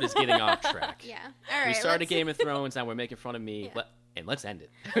 episode is getting off track. Yeah. All right. We started let's- Game of Thrones, now we're making fun of me. Yeah. And let's end it.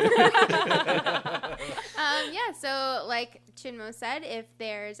 Yeah, so like Chinmo said, if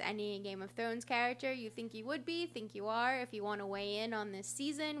there's any Game of Thrones character you think you would be, think you are, if you want to weigh in on this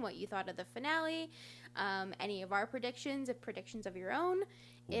season, what you thought of the finale, any of our predictions, if predictions of your own.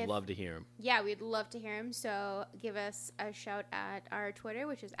 If, Love to hear him. Yeah, we'd love to hear them. So give us a shout at our Twitter,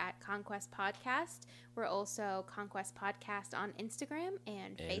 which is at Conquest Podcast. We're also Conquest Podcast on Instagram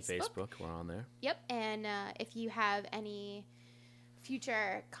and And Facebook, we're on there. Yep, and if you have any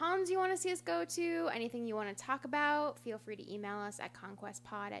future cons you want to see us go to, anything you want to talk about, feel free to email us at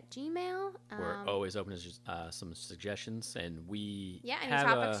conquestpod@gmail. We're always open to some suggestions, and we yeah, any have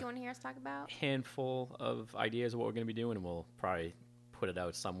topics a you want to hear us talk about? handful of ideas of what we're going to be doing, and we'll probably put it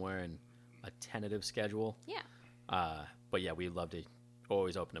out somewhere in a tentative schedule. Yeah, But yeah, we'd love to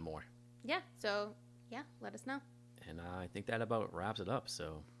always open to more. yeah. So yeah, let us know, And I think that about wraps it up.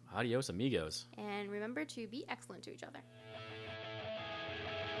 So adios, amigos. and remember to be excellent to each other.